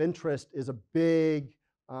explosion of interest is a big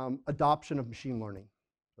adoption of machine learning,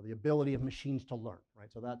 so the ability of machines to learn, right?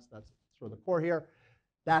 So that's sort of the core here.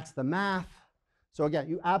 That's the math. So again,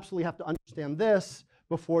 you absolutely have to understand this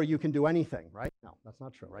before you can do anything, right? No, that's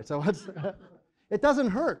not true, right? So it doesn't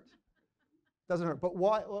hurt. It doesn't hurt. But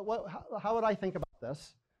how would I think about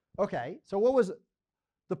this? Okay, so what was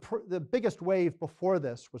the biggest wave before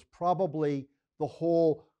this was probably the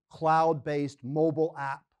whole cloud-based mobile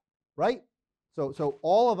app, right? So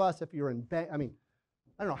all of us, if you're in bank, I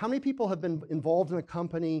don't know, how many people have been involved in a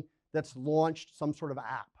company that's launched some sort of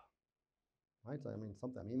app, right? So,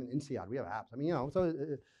 something, even in INSEAD, we have apps.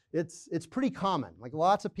 So it's pretty common. Like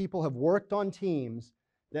lots of people have worked on teams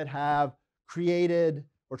that have created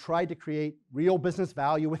or tried to create real business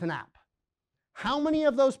value with an app. How many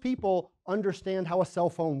of those people understand how a cell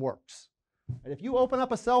phone works? And if you open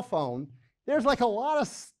up a cell phone, there's like a lot of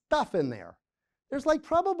stuff in there. There's like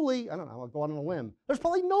probably, I don't know, I'll go out on a limb. There's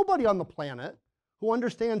probably nobody on the planet who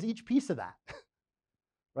understands each piece of that,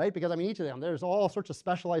 right? Because each of them, there's all sorts of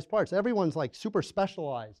specialized parts. Everyone's like super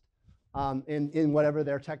specialized in whatever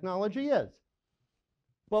their technology is.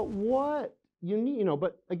 But what you need,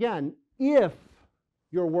 but again, if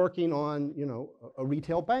you're working on, a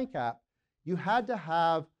retail bank app, you had to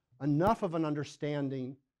have enough of an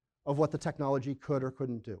understanding of what the technology could or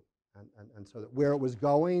couldn't do, and so that where it was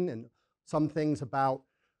going, and some things about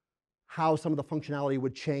how some of the functionality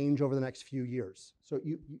would change over the next few years. So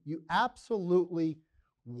you absolutely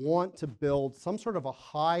want to build some sort of a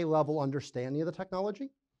high-level understanding of the technology.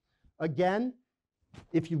 Again,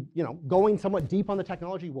 if going somewhat deep on the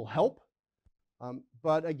technology will help.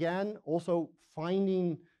 But again, also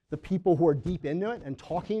finding the people who are deep into it and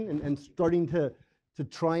talking and starting to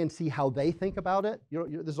try and see how they think about it.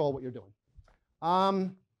 This is all what you're doing.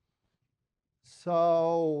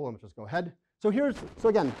 So let me just go ahead. So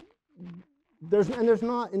again, there's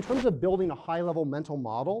not, in terms of building a high-level mental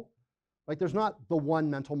model, like there's not the one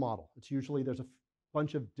mental model. It's usually there's a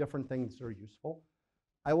bunch of different things that are useful.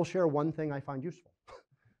 I will share one thing I find useful.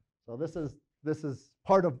 So this is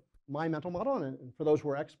part of my mental model, and for those who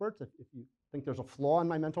are experts, if you think there's a flaw in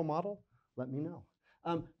my mental model, let me know.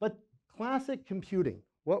 But classic computing,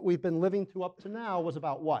 what we've been living through up to now was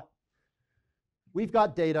about what? We've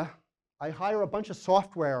got data. I hire a bunch of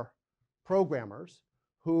software programmers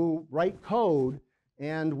who write code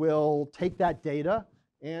and will take that data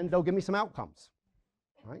and they'll give me some outcomes.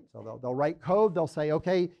 Right? So they'll write code, they'll say,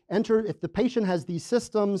 okay, enter, if the patient has these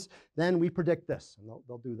systems, then we predict this, and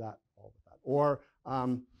they'll do that all with that. Or,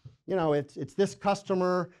 it's this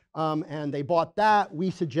customer, and they bought that,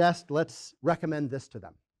 we suggest, let's recommend this to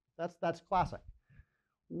them. That's classic.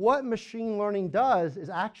 What machine learning does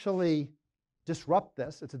is actually disrupt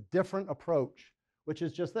this. It's a different approach, which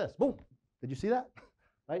is just this. Boom. Did you see that?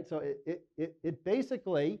 Right? So it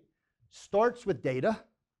basically starts with data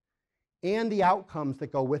and the outcomes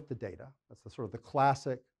that go with the data. That's the sort of the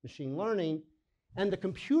classic machine learning. And the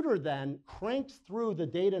computer then cranks through the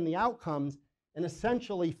data and the outcomes and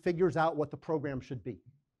essentially figures out what the program should be.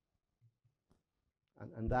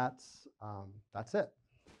 And that's it.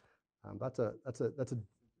 That's a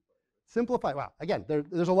simplified. Wow. Again,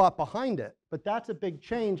 there's a lot behind it, but that's a big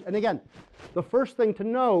change. And again, the first thing to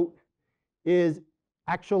note is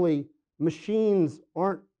actually machines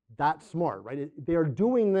aren't that smart, right? They are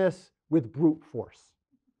doing this with brute force.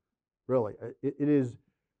 Really, it is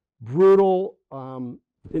brutal.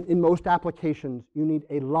 In most applications, you need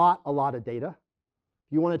a lot of data.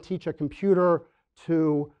 If you want to teach a computer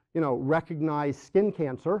to, recognize skin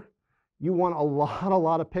cancer, you want a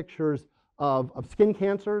lot of pictures of skin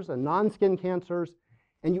cancers and non-skin cancers,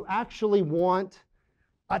 and you actually want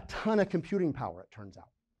a ton of computing power, it turns out.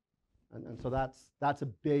 And so that's a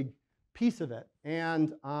big piece of it.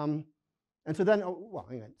 And so then,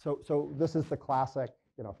 anyway, so this is the classic,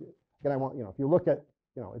 if you look at,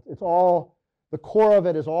 it's all, the core of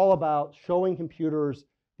it is all about showing computers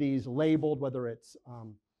these labeled, whether it's,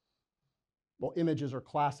 images are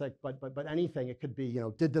classic, but anything, it could be,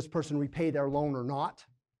 did this person repay their loan or not?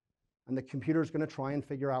 And the computer is going to try and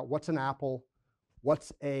figure out what's an apple,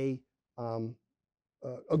 what's a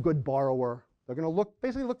good borrower. They're going to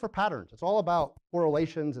basically look for patterns. It's all about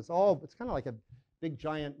correlations. It's kind of like a big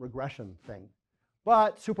giant regression thing,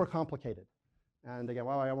 but super complicated. And again,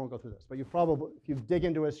 I won't go through this, but if you dig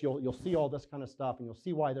into this, you'll see all this kind of stuff, and you'll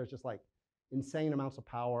see why there's just like insane amounts of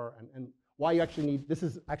power, and why you actually need, this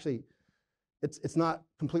is actually, it's not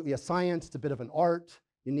completely a science, it's a bit of an art.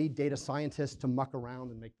 You need data scientists to muck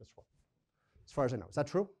around and make this work, as far as I know. Is that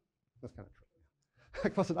true? That's kind of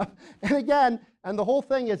true. Close enough. And again, and the whole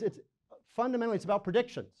thing is, fundamentally, it's about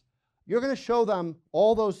predictions. You're going to show them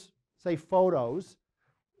all those, say, photos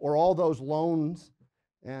or all those loans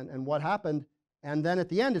and what happened, and then at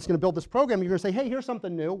the end, it's going to build this program. You're going to say, hey, here's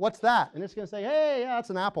something new. What's that? And it's going to say, hey, yeah, that's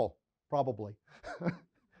an apple, probably.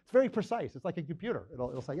 It's very precise. It's like a computer.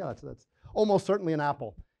 It'll say, yeah, that's almost certainly an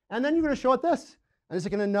apple. And then you're going to show it this. And is it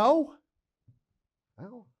going to know?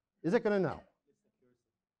 Well, is it going to know?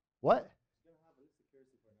 What?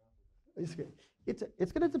 It's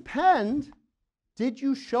going to depend. Did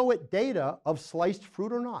you show it data of sliced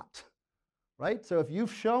fruit or not? Right? So if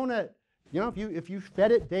you've shown it, if you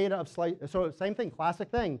fed it data of sliced, so same thing, classic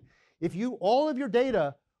thing. If all of your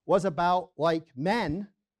data was about like men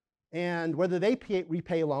and whether they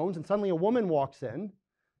repay loans, and suddenly a woman walks in,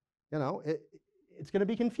 it's going to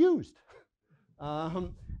be confused.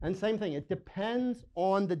 And same thing, it depends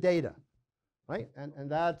on the data, right? And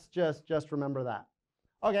that's just remember that.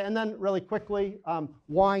 Okay, and then really quickly,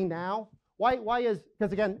 why now? Why is,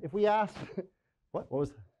 because again, if we ask, what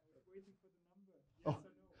was that? Waiting for the number. Yes or no?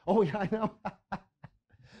 Oh yeah, I know.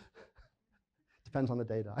 Depends on the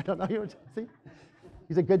data. I don't know. See,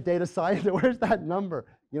 he's a good data scientist. Where's that number?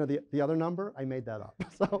 The other number, I made that up.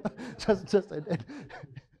 So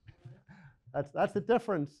that's the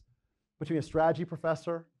difference between a strategy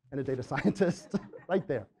professor and a data scientist, right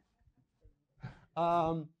there.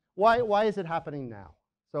 Why is it happening now?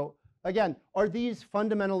 So again, are these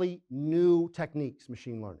fundamentally new techniques,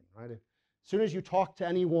 machine learning, right? As soon as you talk to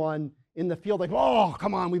anyone in the field, like, oh,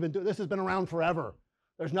 come on, we've been doing this, has been around forever.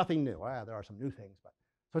 There's nothing new. There are some new things, but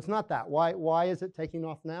so it's not that. Why is it taking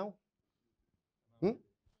off now?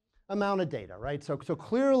 amount of data, right? So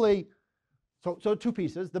clearly, so two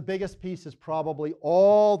pieces. The biggest piece is probably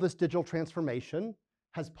all this digital transformation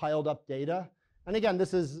has piled up data. And again,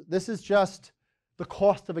 this is just the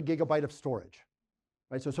cost of a gigabyte of storage,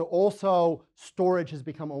 right? So also storage has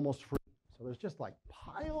become almost free. So there's just like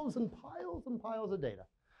piles and piles and piles of data.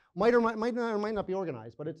 Might not be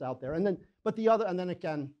organized, but it's out there. And then, and then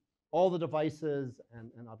again, all the devices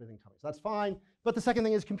and everything coming. So that's fine. But the second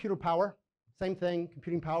thing is computer power. Same thing,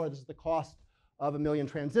 computing power. This is the cost of 1 million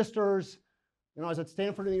transistors. You know, I was at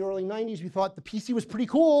Stanford in the early 90s. We thought the PC was pretty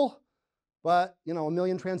cool, but you know, 1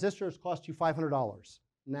 million transistors cost you $500.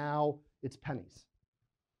 Now it's pennies.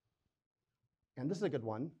 And this is a good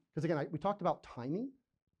one, because again, we talked about timing.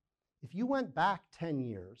 If you went back 10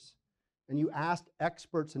 years and you asked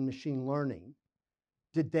experts in machine learning,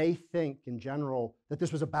 did they think in general that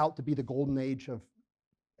this was about to be the golden age of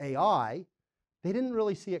AI, they didn't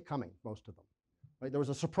really see it coming, most of them. Right? There was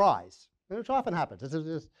a surprise, which often happens.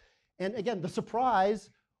 And again, the surprise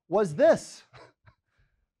was this.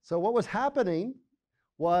 So what was happening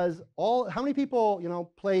was how many people, you know,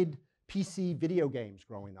 played PC video games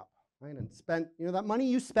growing up, right? And spent, you know, that money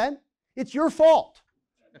you spent, it's your fault.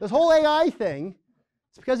 This whole AI thing,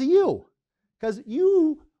 it's because of you. Because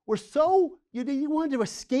you were so, you wanted to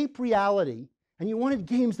escape reality, and you wanted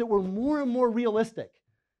games that were more and more realistic,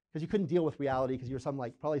 because you couldn't deal with reality because you were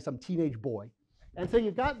probably some teenage boy. And so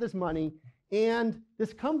you got this money, and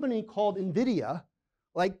this company called NVIDIA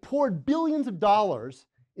poured billions of dollars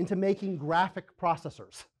into making graphic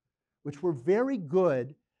processors, which were very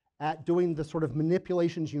good at doing the sort of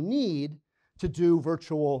manipulations you need to do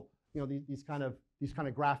virtual, you know, these kind of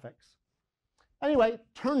graphics. Anyway,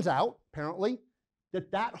 turns out, apparently,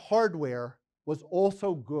 that hardware was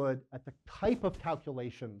also good at the type of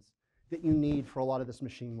calculations that you need for a lot of this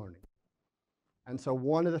machine learning. And so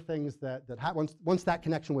one of the things that once that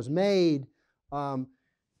connection was made,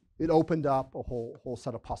 it opened up a whole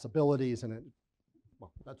set of possibilities, and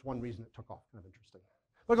well, that's one reason it took off. Kind of interesting.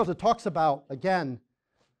 Because it talks about, again,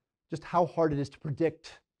 just how hard it is to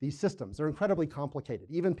predict these systems. They're incredibly complicated.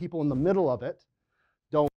 Even people in the middle of it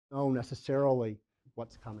don't know necessarily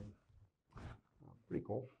what's coming. Pretty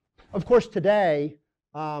cool. Of course, today,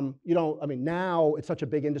 now it's such a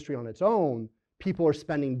big industry on its own. People are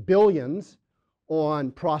spending billions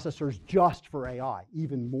on processors just for AI,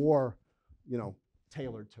 even more, you know,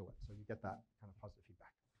 tailored to it. So you get that kind of positive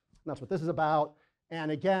feedback. And that's what this is about. And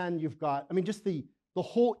again, you've got, just the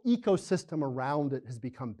whole ecosystem around it has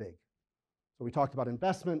become big. So we talked about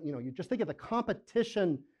investment. You know, you just think of the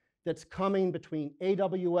competition that's coming between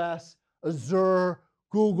AWS, Azure,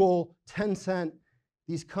 Google, Tencent.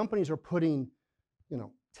 These companies are putting, you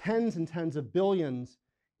know, tens and tens of billions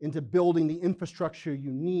into building the infrastructure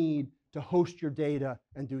you need to host your data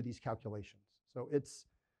and do these calculations. So it's,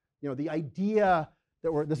 you know, the idea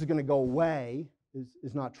that this is going to go away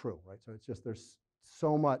is not true, right? So it's just there's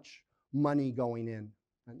so much money going in.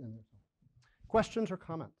 Questions or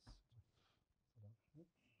comments?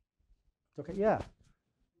 It's okay, yeah.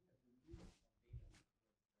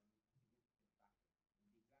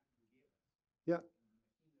 Yeah.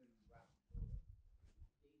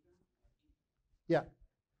 Yeah.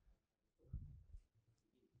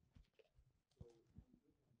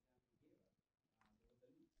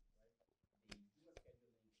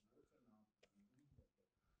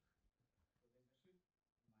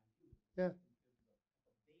 Yeah.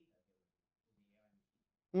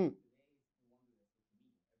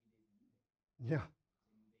 Yeah.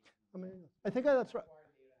 I think that's right.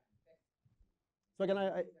 So again,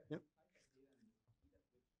 yeah.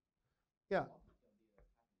 Yeah.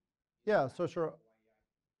 Yeah, so sure.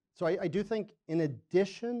 So I do think in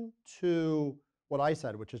addition to what I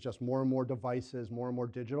said, which is just more and more devices, more and more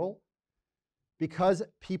digital, because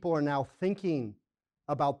people are now thinking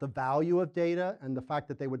about the value of data and the fact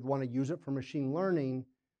that they would want to use it for machine learning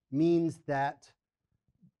means that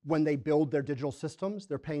when they build their digital systems,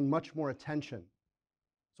 they're paying much more attention.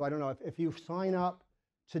 So I don't know, if you sign up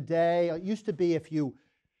today, it used to be if you,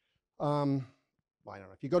 I don't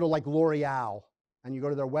know, if you go to like L'Oreal and you go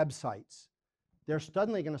to their websites, they're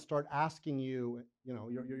suddenly going to start asking you, you know,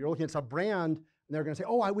 you're looking at some brand, and they're going to say,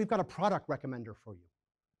 oh, we've got a product recommender for you.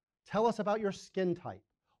 Tell us about your skin type.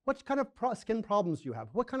 What kind of skin problems do you have?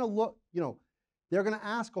 What kind of look, you know, they're going to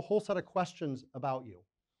ask a whole set of questions about you.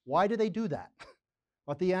 Why do they do that?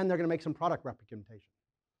 At the end, they're going to make some product recommendation.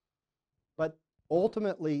 But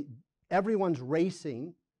ultimately, everyone's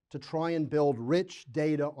racing to try and build rich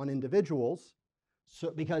data on individuals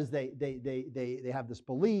because they have this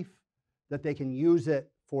belief that they can use it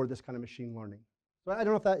for this kind of machine learning. So I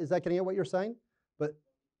don't know if is that getting at what you're saying? But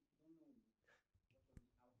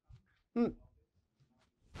Yeah,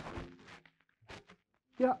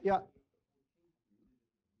 yeah.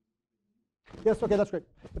 Yes, okay, that's great.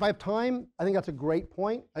 If I have time, I think that's a great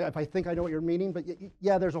point. If I think I know what you're meaning, but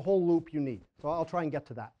yeah, there's a whole loop you need. So I'll try and get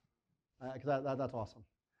to that, because that's awesome.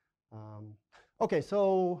 Okay,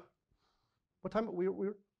 so what time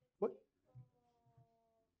we're what?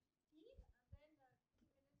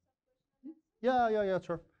 Yeah,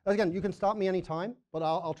 sure. Again, you can stop me anytime, but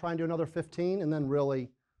I'll try and do another 15 and then really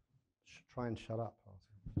try and shut up.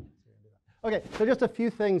 Okay, so just a few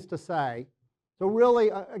things to say. So really,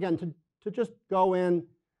 again, to just go in,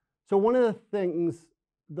 so one of the things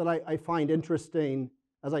that I find interesting,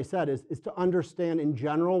 as I said, is to understand in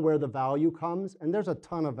general where the value comes, and there's a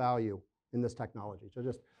ton of value in this technology. So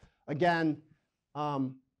just, again,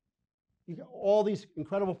 you get all these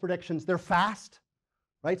incredible predictions. They're fast,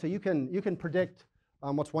 right? So you can predict,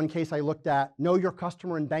 what's one case I looked at, know your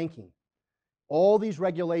customer in banking. All these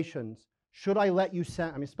regulations, should I let you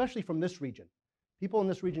send, I mean, especially from this region. People in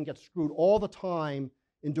this region get screwed all the time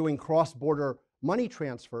in doing cross-border money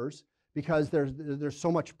transfers because there's so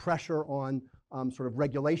much pressure on sort of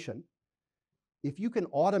regulation. If you can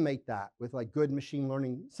automate that with like good machine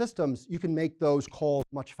learning systems, you can make those calls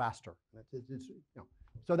much faster.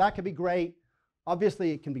 So that could be great.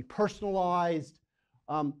 Obviously, it can be personalized.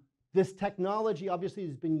 This technology obviously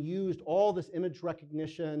has been used, all this image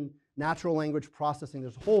recognition, natural language processing,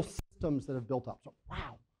 there's whole systems that have built up. So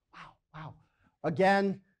wow.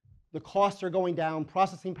 Again, the costs are going down,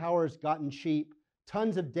 processing power has gotten cheap,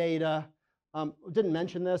 tons of data. Didn't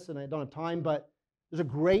mention this, and I don't have time, but there's a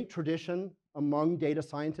great tradition among data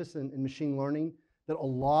scientists and machine learning that a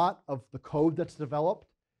lot of the code that's developed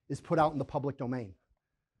is put out in the public domain.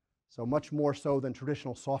 So much more so than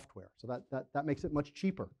traditional software. So that makes it much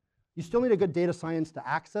cheaper. You still need a good data science to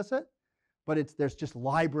access it, but there's just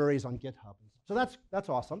libraries on GitHub. So that's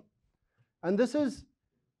awesome. And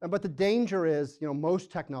but the danger is,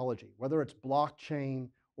 most technology, whether it's blockchain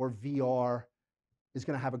or VR, is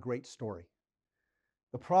going to have a great story.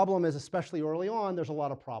 The problem is, especially early on, there's a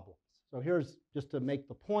lot of problems. So here's, just to make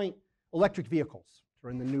the point, electric vehicles are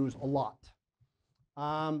in the news a lot.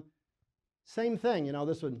 Same thing,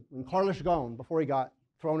 this one, when Carlos Ghosn, before he got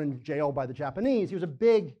thrown in jail by the Japanese, he was a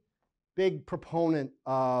big proponent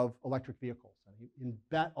of electric vehicles. And he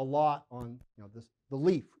bet a lot on the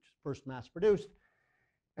Leaf, which is first mass produced.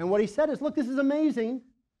 And what he said is, look, this is amazing,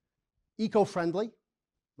 eco-friendly,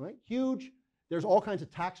 right? Huge. There's all kinds of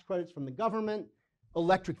tax credits from the government.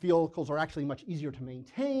 Electric vehicles are actually much easier to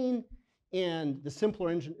maintain. And the simpler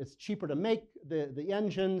engine, it's cheaper to make the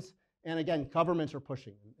engines. And again, governments are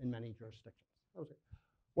pushing in many jurisdictions.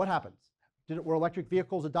 What happens? Were electric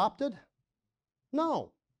vehicles adopted?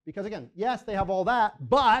 No, because again, yes, they have all that,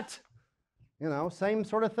 but same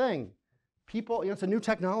sort of thing. People, it's a new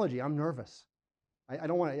technology. I'm nervous. I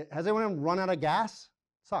don't want to. Has anyone run out of gas?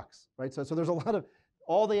 Sucks, right? So there's a lot of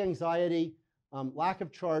all the anxiety, lack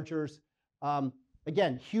of chargers.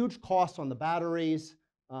 Again, huge costs on the batteries.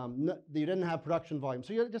 You didn't have production volume.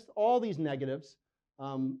 So you just all these negatives,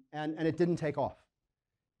 and it didn't take off.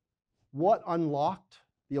 What unlocked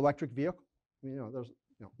the electric vehicle?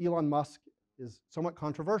 Elon Musk is somewhat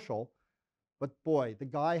controversial, but boy, the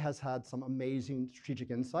guy has had some amazing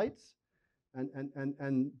strategic insights.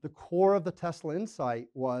 And the core of the Tesla insight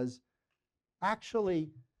was actually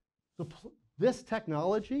this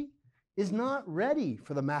technology is not ready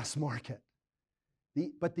for the mass market.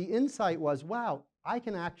 But the insight was, wow, I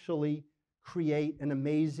can actually create an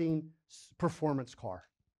amazing performance car,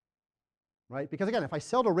 right? Because again, if I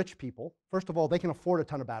sell to rich people, first of all, they can afford a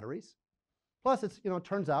ton of batteries. Plus, it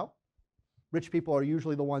turns out rich people are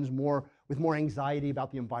usually the ones with more anxiety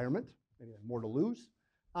about the environment, maybe they have more to lose.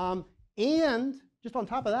 And just on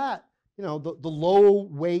top of that, the low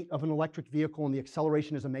weight of an electric vehicle and the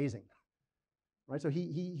acceleration is amazing, right? So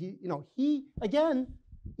he again,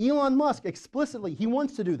 Elon Musk explicitly, he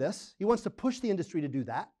wants to do this. He wants to push the industry to do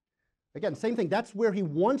that. Again, same thing, that's where he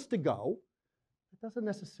wants to go. It doesn't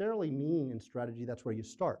necessarily mean in strategy that's where you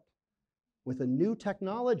start. With a new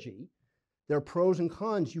technology, there are pros and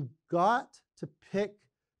cons. You've got to pick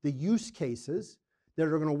the use cases that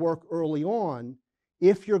are going to work early on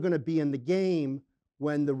if you're going to be in the game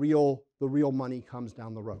when the real money comes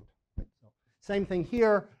down the road. Right? So, same thing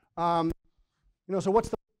here. So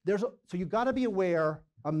you've got to be aware,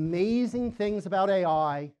 amazing things about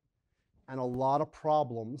AI and a lot of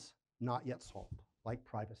problems not yet solved, like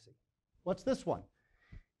privacy. What's this one?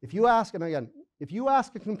 If you ask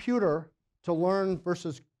a computer to learn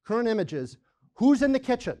versus current images, who's in the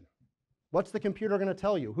kitchen? What's the computer going to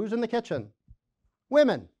tell you? Who's in the kitchen?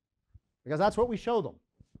 Women. Because that's what we show them.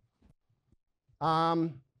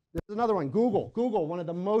 This is another one, Google. Google, one of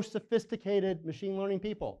the most sophisticated machine learning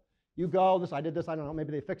people. You go, I did this, I don't know,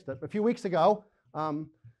 maybe they fixed it. But a few weeks ago,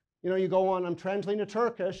 you go on, I'm translating to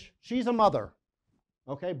Turkish, she's a mother.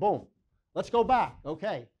 Okay, boom. Let's go back.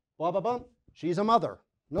 Okay, blah, blah, blah. She's a mother.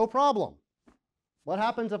 No problem. What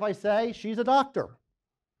happens if I say she's a doctor?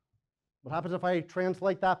 What happens if I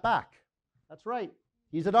translate that back? That's right,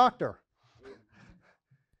 he's a doctor.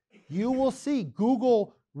 You will see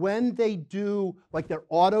Google, when they do like their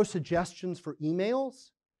auto suggestions for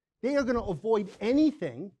emails, they are going to avoid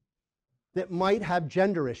anything that might have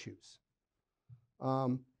gender issues.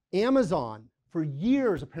 Amazon, for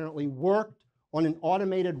years apparently, worked on an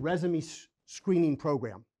automated resume screening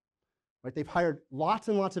program. Right? They've hired lots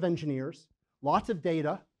and lots of engineers, lots of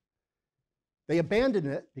data. They abandoned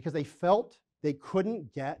it because they felt they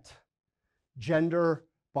couldn't get gender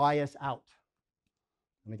bias out.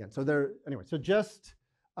 And again, so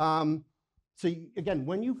again,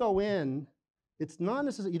 when you go in, it's not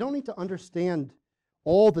necessarily, you don't need to understand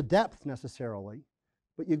all the depth necessarily,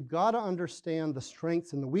 but you've got to understand the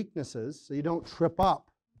strengths and the weaknesses so you don't trip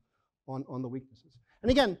up on the weaknesses.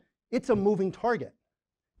 And again, it's a moving target.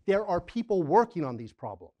 There are people working on these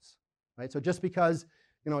problems, right? So just because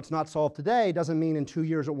it's not solved today doesn't mean in 2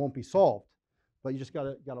 years it won't be solved, but you just got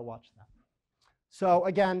to watch that. So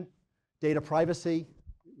again, data privacy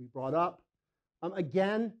we brought up.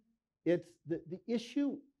 Again, it's the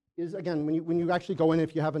issue is, again, when you actually go in,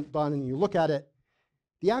 if you haven't done and you look at it,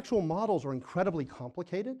 the actual models are incredibly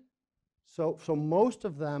complicated. So most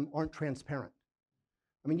of them aren't transparent.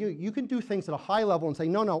 I mean, you can do things at a high level and say,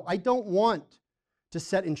 no, I don't want to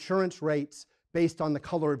set insurance rates based on the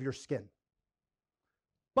color of your skin.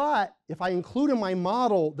 But if I include in my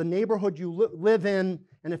model the neighborhood you live in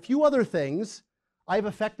and a few other things, I've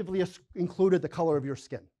effectively included the color of your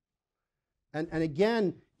skin. And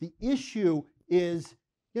again, the issue is,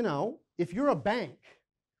 if you're a bank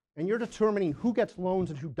and you're determining who gets loans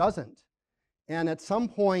and who doesn't, and at some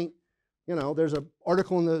point, there's an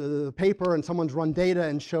article in the paper and someone's run data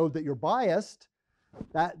and showed that you're biased,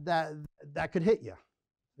 that could hit you.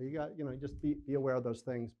 So you got, just be aware of those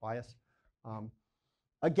things, bias.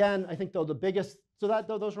 Again, I think though the biggest,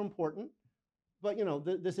 those are important, but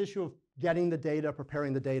this issue of getting the data,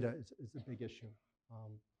 preparing the data is a big issue.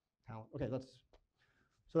 Talent. Okay,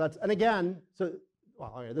 and again,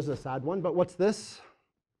 okay, this is a sad one, but what's this?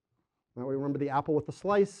 Now we remember the apple with the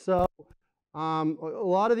slice. So a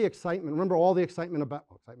lot of the excitement, remember all the excitement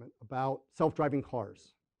about self-driving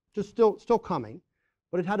cars, just still coming,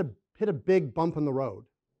 but it had hit a big bump in the road.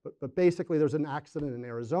 But basically, there's an accident in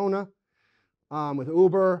Arizona with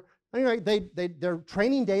Uber. Anyway, their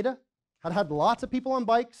training data had lots of people on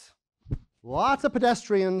bikes, lots of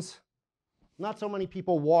pedestrians, not so many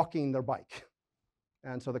people walking their bike,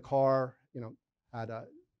 and so the car, had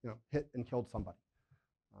hit and killed somebody.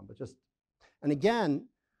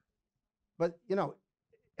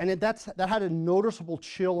 That had a noticeable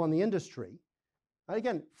chill on the industry. And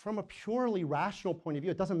again, from a purely rational point of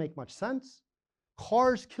view, it doesn't make much sense.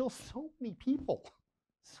 Cars kill so many people.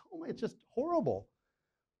 It's just horrible.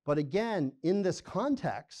 But again, in this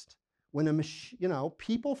context, when a machine,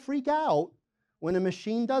 people freak out when a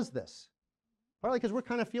machine does this. Partly because we're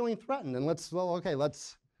kind of feeling threatened, and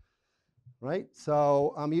right?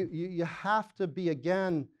 So you have to be,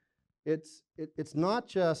 again, it's not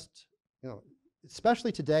just,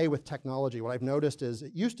 especially today with technology, what I've noticed is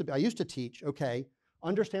I used to teach, okay,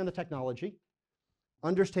 understand the technology,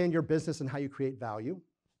 understand your business and how you create value.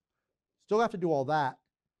 Still have to do all that,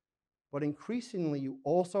 but increasingly you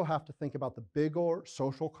also have to think about the bigger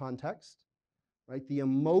social context, right? The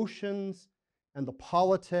emotions and the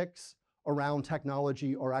politics around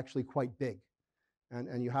technology are actually quite big,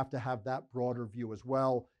 and you have to have that broader view as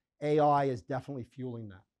well. AI is definitely fueling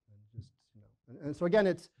that. And so again,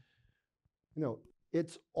 it's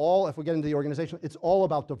all, if we get into the organization, it's all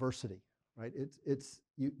about diversity, right?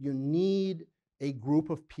 You need a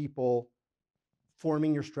group of people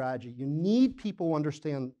forming your strategy. You need people who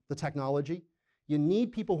understand the technology. You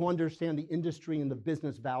need people who understand the industry and the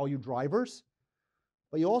business value drivers.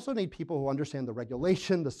 But you also need people who understand the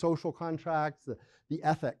regulation, the social contracts, the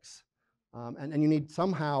ethics. And you need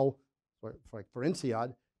somehow, for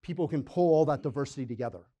INSEAD, people who can pull all that diversity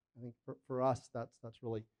together. I think for us, that's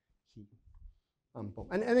really key.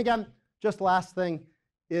 And again, just last thing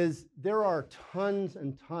is there are tons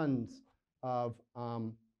and tons of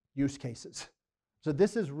use cases. So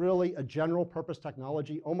this is really a general purpose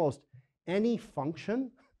technology. Almost any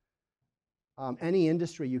function, any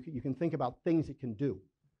industry, you can think about things it can do.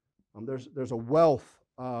 There's a wealth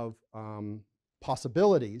of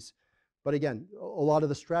possibilities, But again, a lot of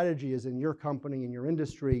the strategy is in your company, in your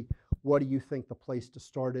industry, what do you think the place to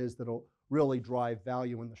start is that'll really drive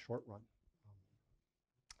value in the short run?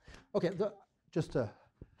 Okay,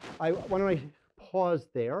 why don't I pause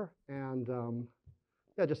there and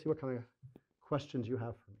yeah, just see what kind of questions you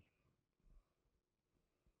have for me.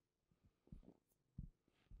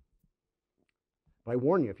 But I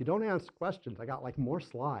warn you, if you don't ask questions, I got like more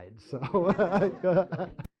slides. So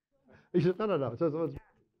you should, no. So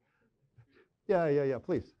yeah,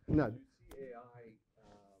 please. No. Do you see AI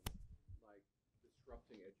like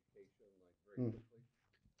disrupting education like very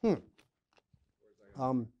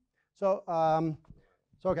quickly? So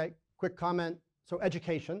okay, quick comment. So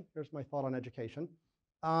education, here's my thought on education.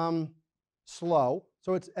 Slow.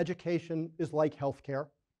 So education is like healthcare.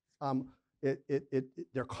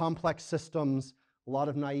 They're complex systems. A lot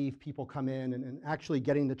of naive people come in, and actually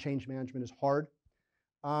getting the change management is hard.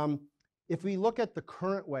 If we look at the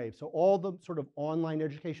current wave, so all the sort of online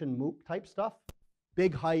education MOOC type stuff,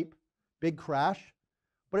 big hype, big crash,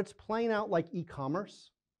 but it's playing out like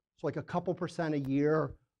e-commerce. So like a couple % a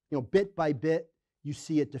year, bit by bit, you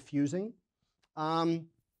see it diffusing.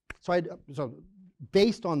 So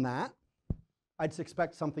based on that, I'd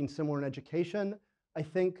expect something similar in education. I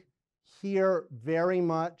think here very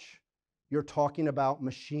much you're talking about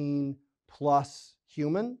machine plus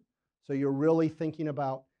human. So you're really thinking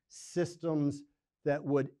about systems that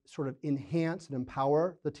would sort of enhance and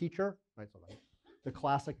empower the teacher. Right? So the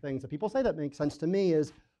classic things that people say that make sense to me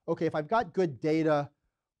is, okay, if I've got good data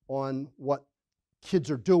on what kids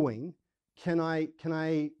are doing, can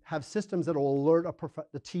I have systems that will alert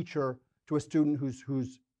the teacher to a student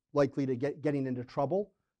who's likely to getting into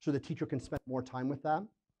trouble, so the teacher can spend more time with them?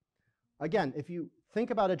 Again, if you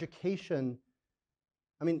think about education,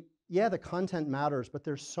 I mean, yeah, the content matters, but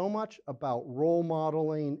there's so much about role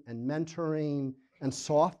modeling and mentoring and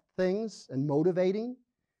soft things and motivating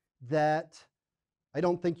that I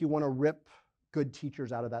don't think you want to rip good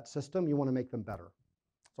teachers out of that system. You want to make them better.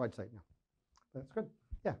 So I'd say, yeah, that's good.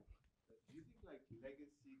 Yeah. Do you think like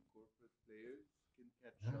legacy corporate players can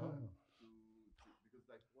catch up to because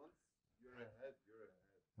like once you're ahead, you're ahead.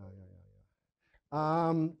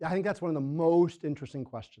 I think that's one of the most interesting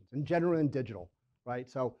questions, in general and digital, right?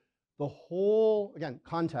 So the whole, again,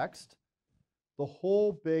 context, the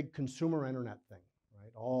whole big consumer internet thing,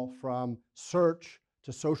 right? All from search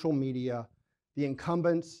to social media, the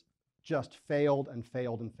incumbents just failed and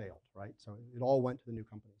failed and failed, right? So it all went to the new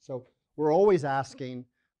company. So we're always asking,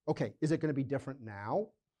 okay, is it going to be different now?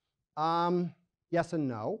 Yes and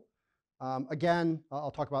no. Again,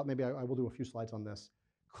 I'll talk about, maybe I will do a few slides on this.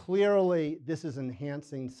 Clearly, this is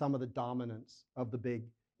enhancing some of the dominance of the big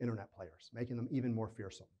internet players, making them even more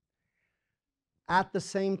fearsome. At the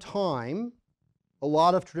same time, a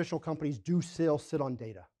lot of traditional companies do still sit on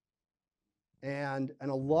data. And a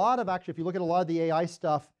lot of, actually, if you look at a lot of the AI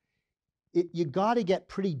stuff, you got to get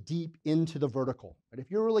pretty deep into the vertical. Right? If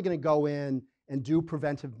you're really going to go in and do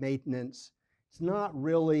preventive maintenance, it's not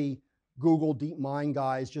really Google DeepMind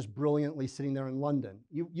guys just brilliantly sitting there in London.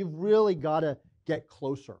 You've really got to get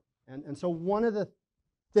closer. And so one of the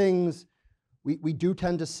things we do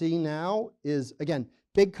tend to see now is, again,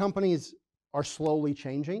 big companies are slowly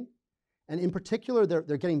changing. And in particular,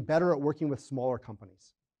 they're getting better at working with smaller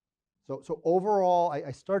companies. So overall,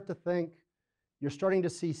 I start to think you're starting to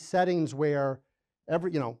see settings where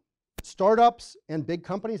startups and big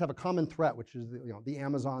companies have a common threat, which is the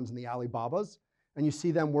Amazons and the Alibabas, and you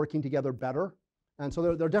see them working together better. And so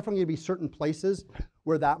there are definitely going to be certain places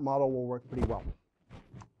where that model will work pretty well.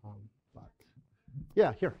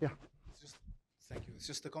 Yeah, here, yeah. Thank you. It's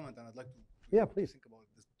just a comment, and I'd like to please think about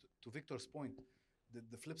this. To Victor's point,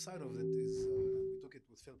 the flip side of it is, we took it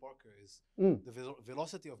with Phil Parker, is the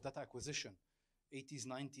velocity of data acquisition. 80s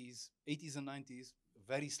and 90s,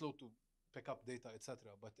 very slow to pick up data, etc.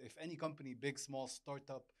 But if any company, big, small,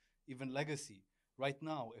 startup, even legacy, right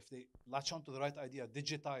now, if they latch onto the right idea,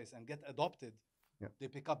 digitize, and get adopted, they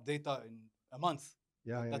pick up data in a month.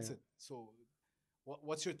 That's it. So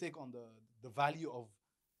what's your take on the value of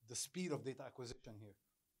the speed of data acquisition here?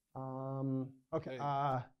 Okay.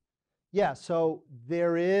 Yeah, so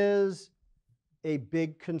there is a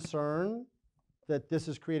big concern that this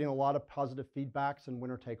is creating a lot of positive feedbacks and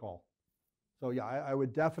winner take all. So yeah, I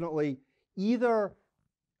would definitely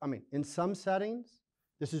in some settings,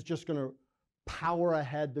 this is just going to power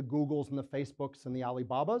ahead the Googles and the Facebooks and the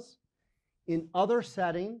Alibabas. In other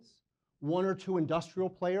settings, one or two industrial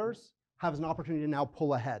players have an opportunity to now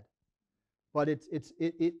pull ahead. But this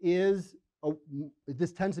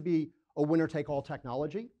tends to be a winner-take-all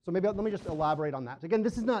technology. So maybe let me just elaborate on that. Again,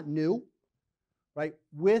 this is not new, right?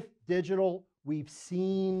 With digital, we've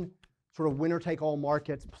seen sort of winner-take-all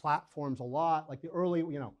markets, platforms a lot. Like the early,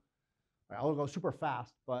 you know, I'll go super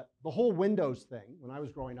fast, but the whole Windows thing, when I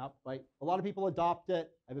was growing up, right, a lot of people adopt it.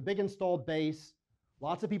 I have a big installed base.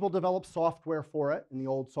 Lots of people develop software for it in the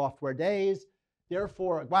old software days.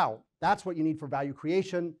 Therefore, wow, that's what you need for value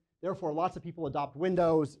creation. Therefore, lots of people adopt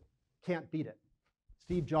Windows. Can't beat it.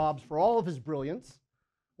 Steve Jobs, for all of his brilliance,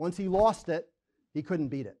 once he lost it, he couldn't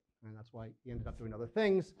beat it. And that's why he ended up doing other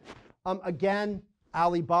things. Again,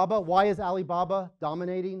 Alibaba. Why is Alibaba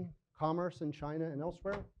dominating commerce in China and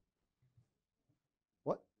elsewhere?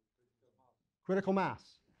 What? Critical mass.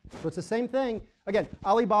 So it's the same thing. Again,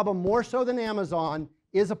 Alibaba, more so than Amazon,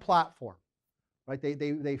 is a platform. Right?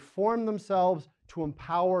 They form themselves to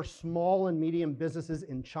empower small and medium businesses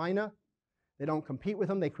in China. They don't compete with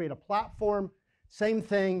them. They create a platform. Same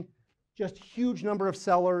thing, just huge number of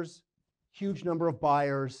sellers, huge number of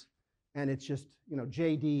buyers, and it's just, you know,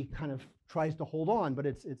 JD kind of tries to hold on, but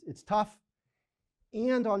it's tough.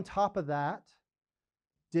 And on top of that,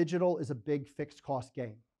 digital is a big fixed cost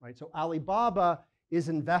game, right? So Alibaba is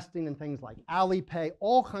investing in things like Alipay,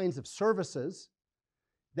 all kinds of services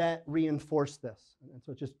that reinforce this. And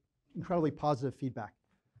so it's just incredibly positive feedback.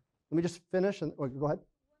 Let me just finish, and go ahead.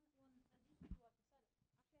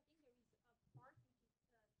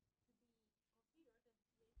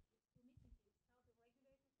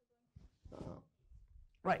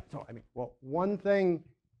 Right, so I mean, well, one thing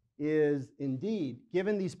is indeed,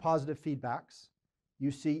 given these positive feedbacks,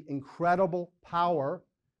 you see incredible power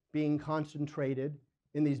being concentrated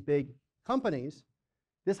in these big companies.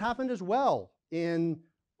 This happened as well in,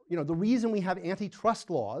 you know, the reason we have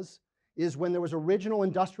antitrust laws is when there was original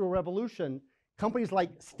industrial revolution, companies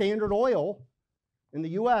like Standard Oil in the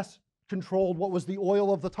US controlled what was the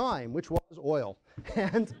oil of the time, which was oil.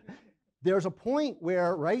 And there's a point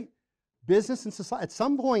where, right, business and society, at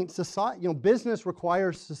some point, society, you know, business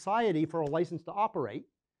requires society for a license to operate.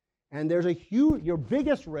 And there's a huge, your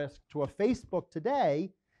biggest risk to a Facebook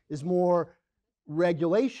today is more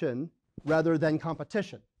regulation rather than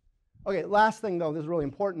competition. Okay, last thing though, this is really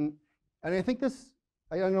important. And I think this,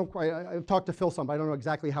 I don't know, I've talked to Phil some, but I don't know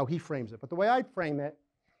exactly how he frames it. But the way I frame it,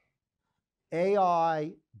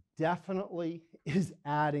 AI definitely is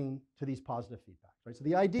adding to these positive feedbacks, right? So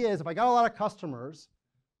the idea is if I got a lot of customers,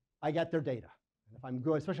 I get their data. And if I'm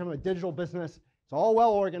good, especially if I'm a digital business, it's all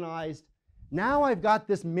well organized. Now I've got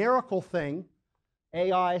this miracle thing,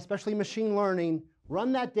 AI, especially machine learning,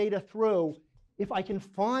 run that data through. If I can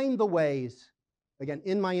find the ways, again,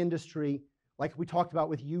 in my industry, like we talked about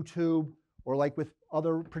with YouTube or like with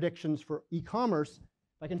other predictions for e-commerce,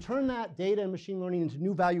 if I can turn that data and machine learning into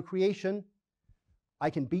new value creation,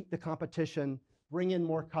 I can beat the competition, bring in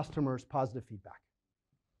more customers, positive feedback.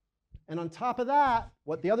 And on top of that,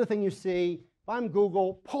 what the other thing you see, if I'm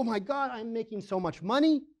Google, oh my God, I'm making so much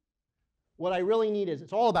money. What I really need is,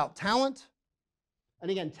 it's all about talent.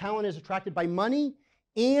 And again, talent is attracted by money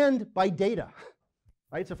and by data,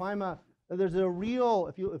 right? So if I'm there's a real,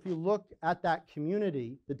 if you look at that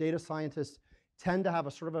community, the data scientists tend to have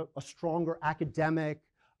a sort of a stronger academic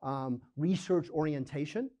research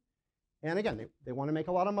orientation. And again, they want to make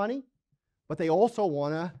a lot of money, but they also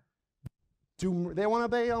want to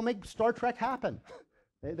make Star Trek happen.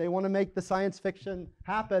 They want to make the science fiction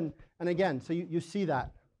happen. And again, so you see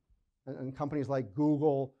that. And companies like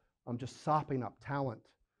Google just sopping up talent.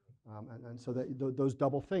 And so those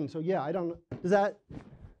double things. So yeah, I don't, does that,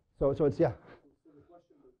 so it's, yeah. So the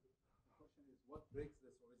question is, what breaks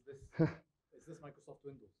this, or is this Microsoft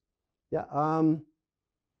Windows? Yeah,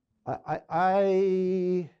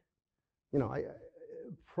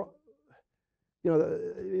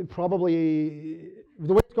 probably,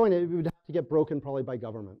 the way it's going, it would have to get broken probably by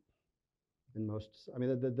government in most, I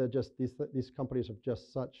mean, they're just, these companies are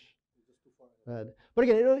just such bad. But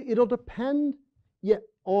again, it'll depend, yeah,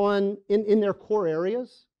 on, in their core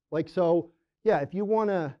areas. Like, so, yeah, if you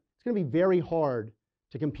want to, it's going to be very hard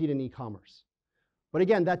to compete in e-commerce. But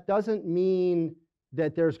again, that doesn't mean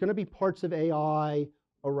that there's going to be parts of AI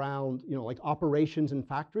around, you know, like operations in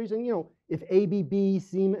factories. And, you know, if ABB,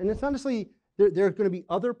 Siemens, and it's honestly, there are going to be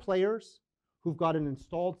other players who've got an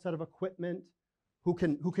installed set of equipment who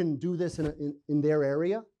can do this in their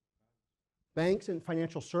area. Banks and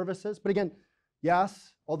financial services. But again,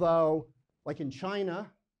 yes, although like in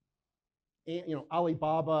China, you know,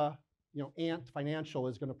 Alibaba, you know, Ant Financial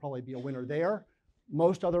is going to probably be a winner there.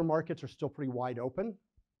 Most other markets are still pretty wide open.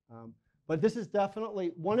 But this is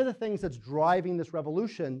definitely, one of the things that's driving this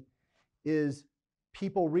revolution is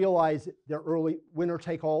people realize they're early, winner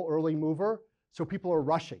take all, early mover, so people are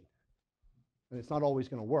rushing. And it's not always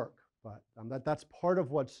going to work, but that's part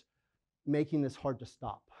of what's making this hard to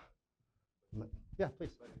stop. Yeah, please.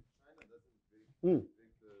 China I think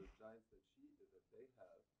the giant that they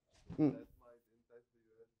have, I think that might entice the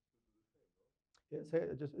US to do the same, no? Yeah, say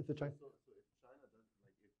it, just, it's a China. So if China doesn't,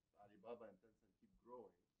 like if Alibaba and Tencent keep growing,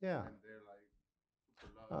 Yeah. and they're like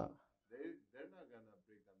super large, they're not gonna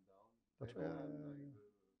break them down. That's They right. don't have like the most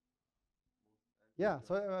Yeah,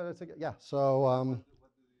 so what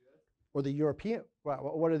do the US do? or the European,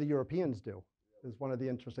 well, what do the Europeans do is one of the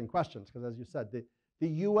interesting questions, because as you said, the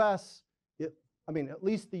US, I mean, at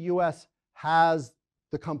least the US has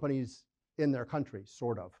the companies in their country,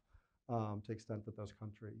 sort of, to the extent that those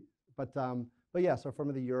countries, but yeah, so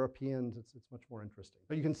from the Europeans, it's much more interesting.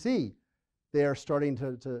 But you can see they're starting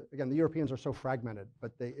to again, the Europeans are so fragmented,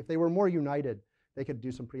 but if they were more united, they could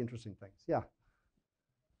do some pretty interesting things. Yeah.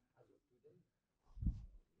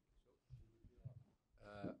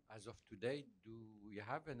 As of today, do you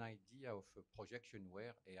have an idea of a projection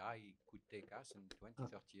where AI could take us in 20,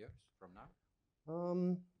 30 years from now?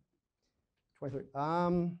 23.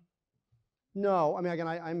 No, I mean, again,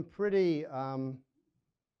 I'm pretty, I'm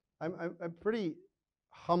pretty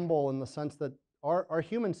humble in the sense that our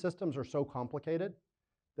human systems are so complicated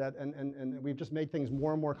that, and we've just made things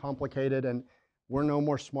more and more complicated, and we're no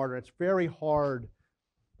more smarter. It's very hard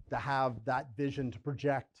to have that vision to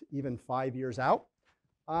project even 5 years out.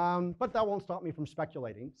 But that won't stop me from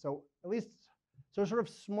speculating. So at least, so sort of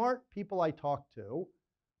smart people I talk to,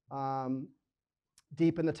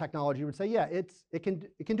 deep in the technology would say, yeah, it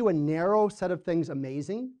can do a narrow set of things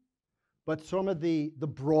amazing, but some of the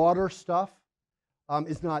broader stuff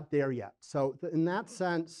is not there yet. So in that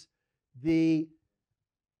sense, the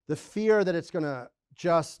fear that it's going to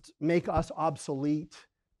just make us obsolete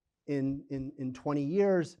in 20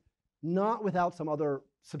 years, not without some other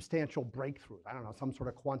substantial breakthrough. I don't know, some sort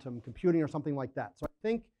of quantum computing or something like that. So I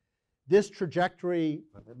think this trajectory,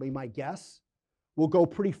 that'd be my guess, will go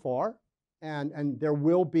pretty far, and there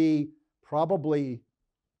will be probably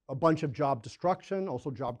a bunch of job destruction,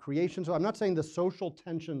 also job creation. So I'm not saying the social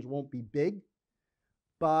tensions won't be big,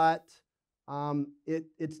 but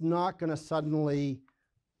it's not going to suddenly,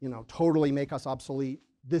 totally make us obsolete,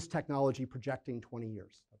 this technology projecting 20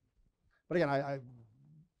 years. But again, I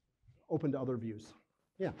open to other views.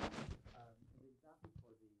 Yeah. The example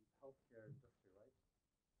for the healthcare industry, right?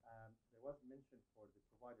 There was mention for the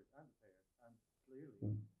providers and the payers, and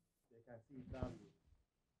clearly they can see value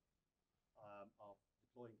of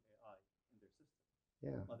deploying AI in their system.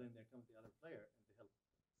 Yeah. But then there comes the other player in the health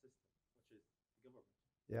system, which is the government.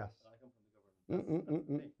 Yes. And I come from the government. That's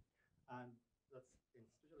the thing. And that's,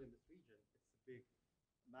 especially in this region, it's a big,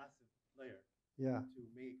 massive player to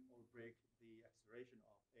make or break the acceleration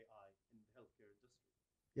of AI in the healthcare industry.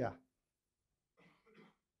 Yeah.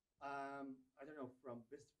 I don't know, from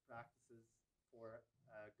best practices for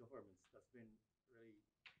governments that's been really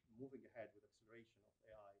moving ahead with acceleration of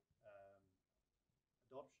AI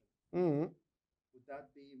adoption, would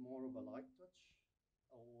that be more of a light touch,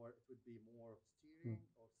 or it would be more of steering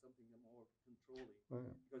or something more controlling?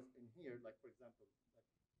 Because in here, like for example, like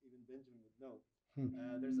even Benjamin would know,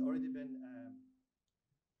 there's already been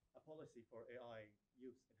a policy for AI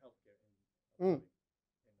use in healthcare in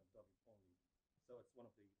Abu Dhabi only. So it's one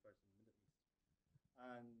of the first in the Middle East,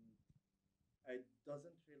 and it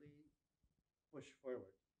doesn't really push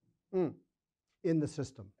forward in the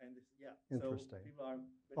system. And this, Interesting. So people are a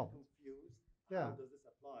bit confused. Yeah. How does this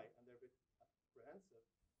apply? And they're a bit apprehensive.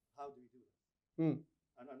 How do we do this?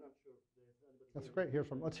 And I'm not sure if there's anybody. That's great.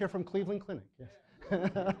 Let's hear from Cleveland Clinic. Yes. So I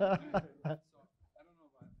don't know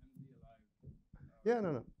about MD Alive.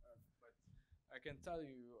 No. But I can tell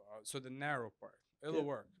you. So the narrow part, it'll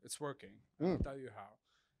work. It's working. I'll tell you how.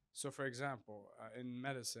 So for example, in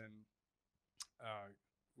medicine,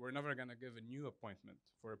 we're never gonna give a new appointment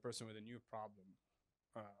for a person with a new problem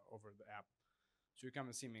over the app. So you come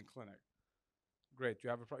and see me in clinic. Great, you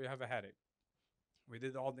have a headache. We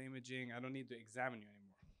did all the imaging. I don't need to examine you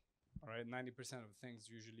anymore. All right, 90% of things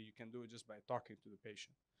usually you can do just by talking to the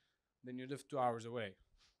patient. Then you live 2 hours away,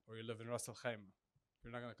 or you live in Ras Al Khaimah.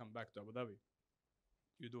 You're not gonna come back to Abu Dhabi.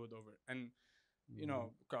 You do it over, and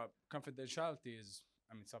confidentiality is.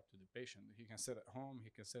 I mean, it's up to the patient. He can sit at home. He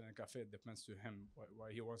can sit in a cafe. It depends to him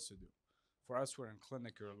what he wants to do. For us, we're in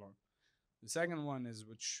clinic. You're alone. The second one is,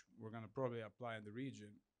 which we're gonna probably apply in the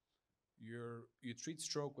region. You treat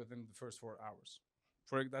stroke within the first 4 hours.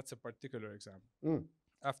 That's a particular example.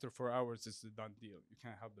 After 4 hours, it's a done deal. You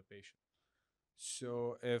can't help the patient.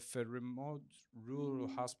 So if a remote rural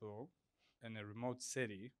hospital in a remote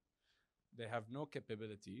city, they have no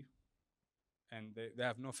capability and they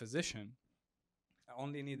have no physician, I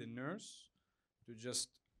only need a nurse to just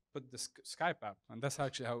put the Skype app. And that's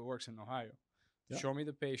actually how it works in Ohio. Show me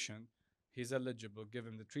the patient. he's eligible, give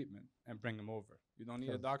him the treatment, and bring him over. You don't need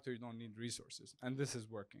a Yes. doctor, you don't need resources. And this is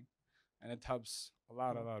working. And it helps a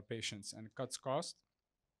lot of patients and it cuts cost,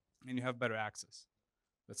 and you have better access.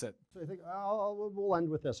 That's it. So I think we'll end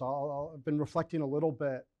with this. I've been reflecting a little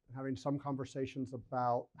bit, having some conversations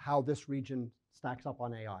about how this region stacks up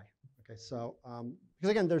on AI. Okay, so because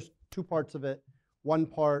again, there's two parts of it. One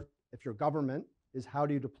part, if you're government, is how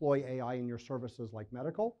do you deploy AI in your services like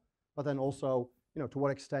medical, but then also, to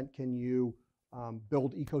what extent can you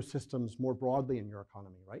build ecosystems more broadly in your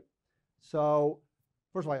economy, right? So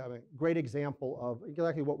first of all, I mean, great example of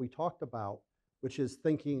exactly what we talked about, which is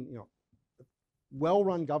thinking,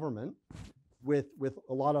 well-run government with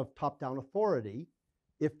a lot of top-down authority,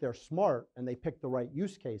 if they're smart and they pick the right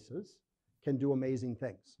use cases, can do amazing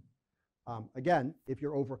things. Again, if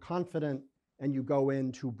you're overconfident and you go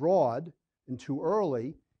in too broad and too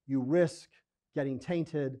early, you risk getting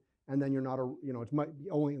tainted, and then you're not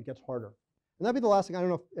only it gets harder. And that'd be the last thing. I don't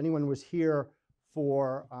know if anyone was here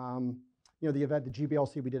for the event, the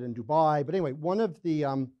GBLC we did in Dubai. But anyway, one of the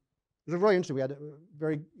it was really interesting. We had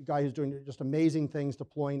a guy who's doing just amazing things,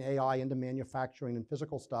 deploying AI into manufacturing and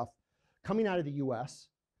physical stuff, coming out of the U.S.,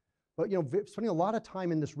 but spending a lot of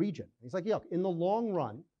time in this region. He's like, yeah, in the long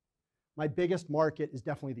run, my biggest market is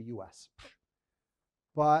definitely the U.S.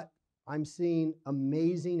 But I'm seeing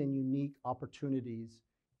amazing and unique opportunities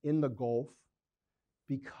in the Gulf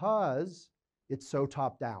because it's so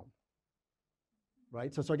top down,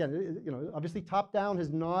 right? So again, obviously top down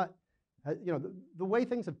has not, the way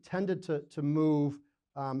things have tended to move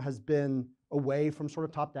has been away from sort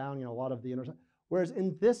of top down, a lot of the whereas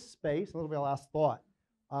in this space, a little bit of last thought,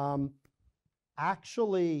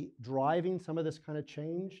 actually driving some of this kind of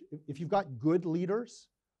change, if you've got good leaders,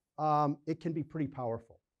 it can be pretty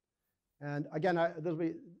powerful. And again,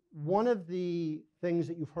 one of the things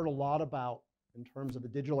that you've heard a lot about in terms of the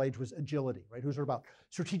digital age was agility, right? Who's heard about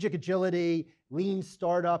strategic agility, lean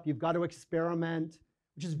startup, you've got to experiment,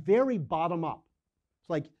 which is very bottom up. It's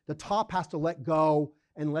like the top has to let go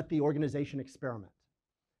and let the organization experiment.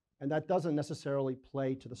 And that doesn't necessarily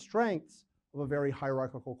play to the strengths of a very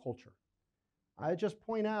hierarchical culture. I just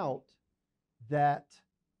point out that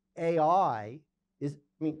agility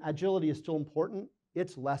is still important.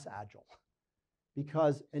 It's less agile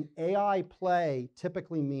because an AI play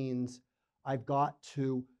typically means I've got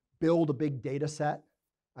to build a big data set.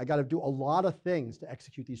 I got to do a lot of things to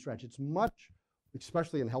execute these strategies. It's much,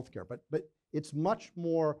 especially in healthcare, but it's much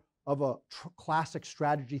more of a classic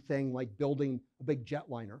strategy thing like building a big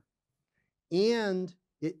jetliner. And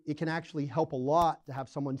it can actually help a lot to have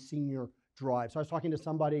someone senior drive. So I was talking to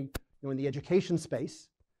somebody in the education space,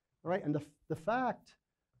 all right? And the fact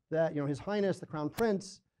that His Highness, the Crown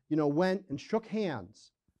Prince, went and shook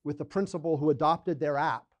hands with the principal who adopted their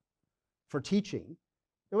app for teaching,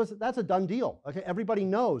 that's a done deal. Okay, everybody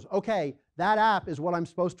knows, okay, that app is what I'm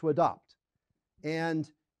supposed to adopt.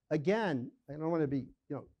 And again, I don't want to be,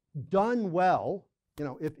 done well,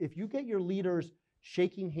 if you get your leaders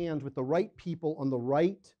shaking hands with the right people on the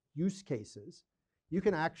right use cases, you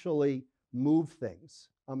can actually move things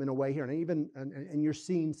in a way here, and you're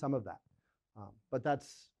seeing some of that. But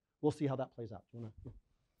we'll see how that plays out. You wanna,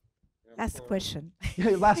 Last question.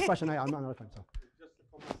 Last question. I'm not out of time. So. Just a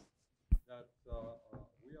comment that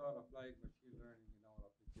we are applying machine learning in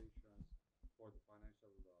our applications for the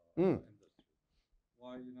financial industry.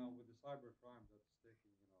 Why, with the cybercrime that's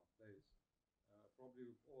taking place,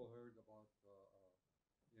 probably we've all heard about a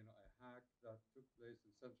hack that took place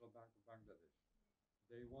in Central Bank of Bangladesh.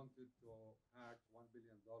 They wanted to hack $1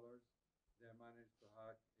 billion. They managed to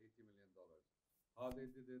hack $80 million. How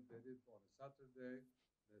they did it on a Saturday.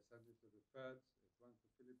 They sent it to the feds. It went to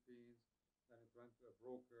Philippines. Then it went to a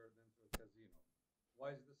broker, then to a casino.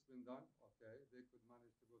 Why has this been done? Okay, they could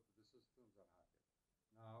manage to go to the systems and hack it.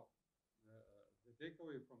 Now, the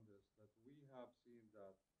takeaway from this, that we have seen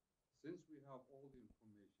that since we have all the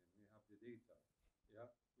information, we have the data,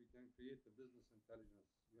 we can create a business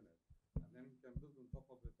intelligence unit. And then we can build on top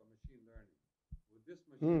of it a machine learning. With this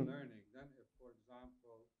machine learning, then if, for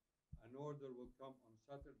example, an order will come on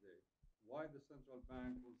Saturday, why the central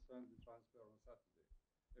bank will send the transfer on Saturday?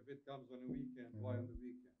 If it comes on a weekend, why on the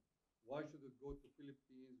weekend? Why should it go to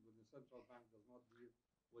Philippines when the central bank does not deal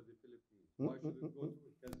with the Philippines? Why should it go to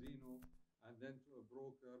a casino and then to a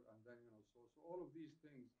broker and then, so all of these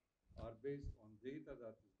things are based on data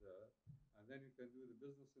that is there, and then you can do the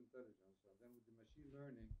business intelligence, and then with the machine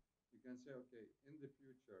learning, you can say, okay, in the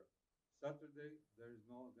future, Saturday, there is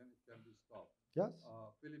no, then it can be stopped. Yes.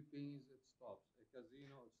 Philippines, it stops. A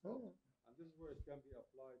casino, it stops. Oh. And this is where it can be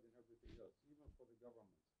applied in everything else, even for the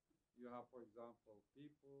government. You have, for example,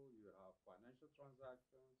 people, you have financial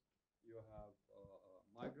transactions, you have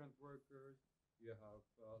migrant workers, you have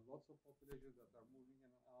lots of populations that are moving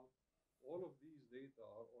in and out. All of these data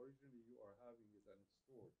are originally you are having it and it's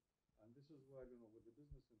stored. And this is where, with the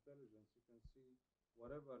business intelligence, you can see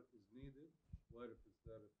whatever is needed, whether if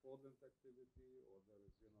there is fraudulent activity or there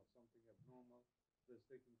is, something abnormal that's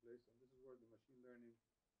taking place. And this is where the machine learning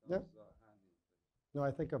comes handy in place. No,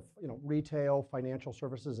 I think of retail, financial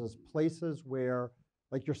services as places where,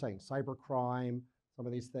 like you're saying, cybercrime, some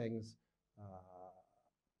of these things.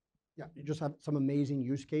 Yeah, you just have some amazing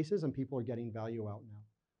use cases, and people are getting value out now.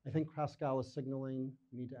 I think Pascal is signaling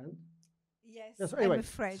we need to end. Yes, Anyway, I'm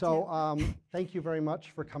afraid. so yeah. thank you very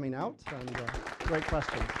much for coming out, and great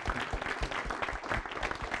question.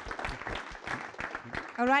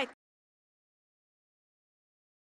 All right.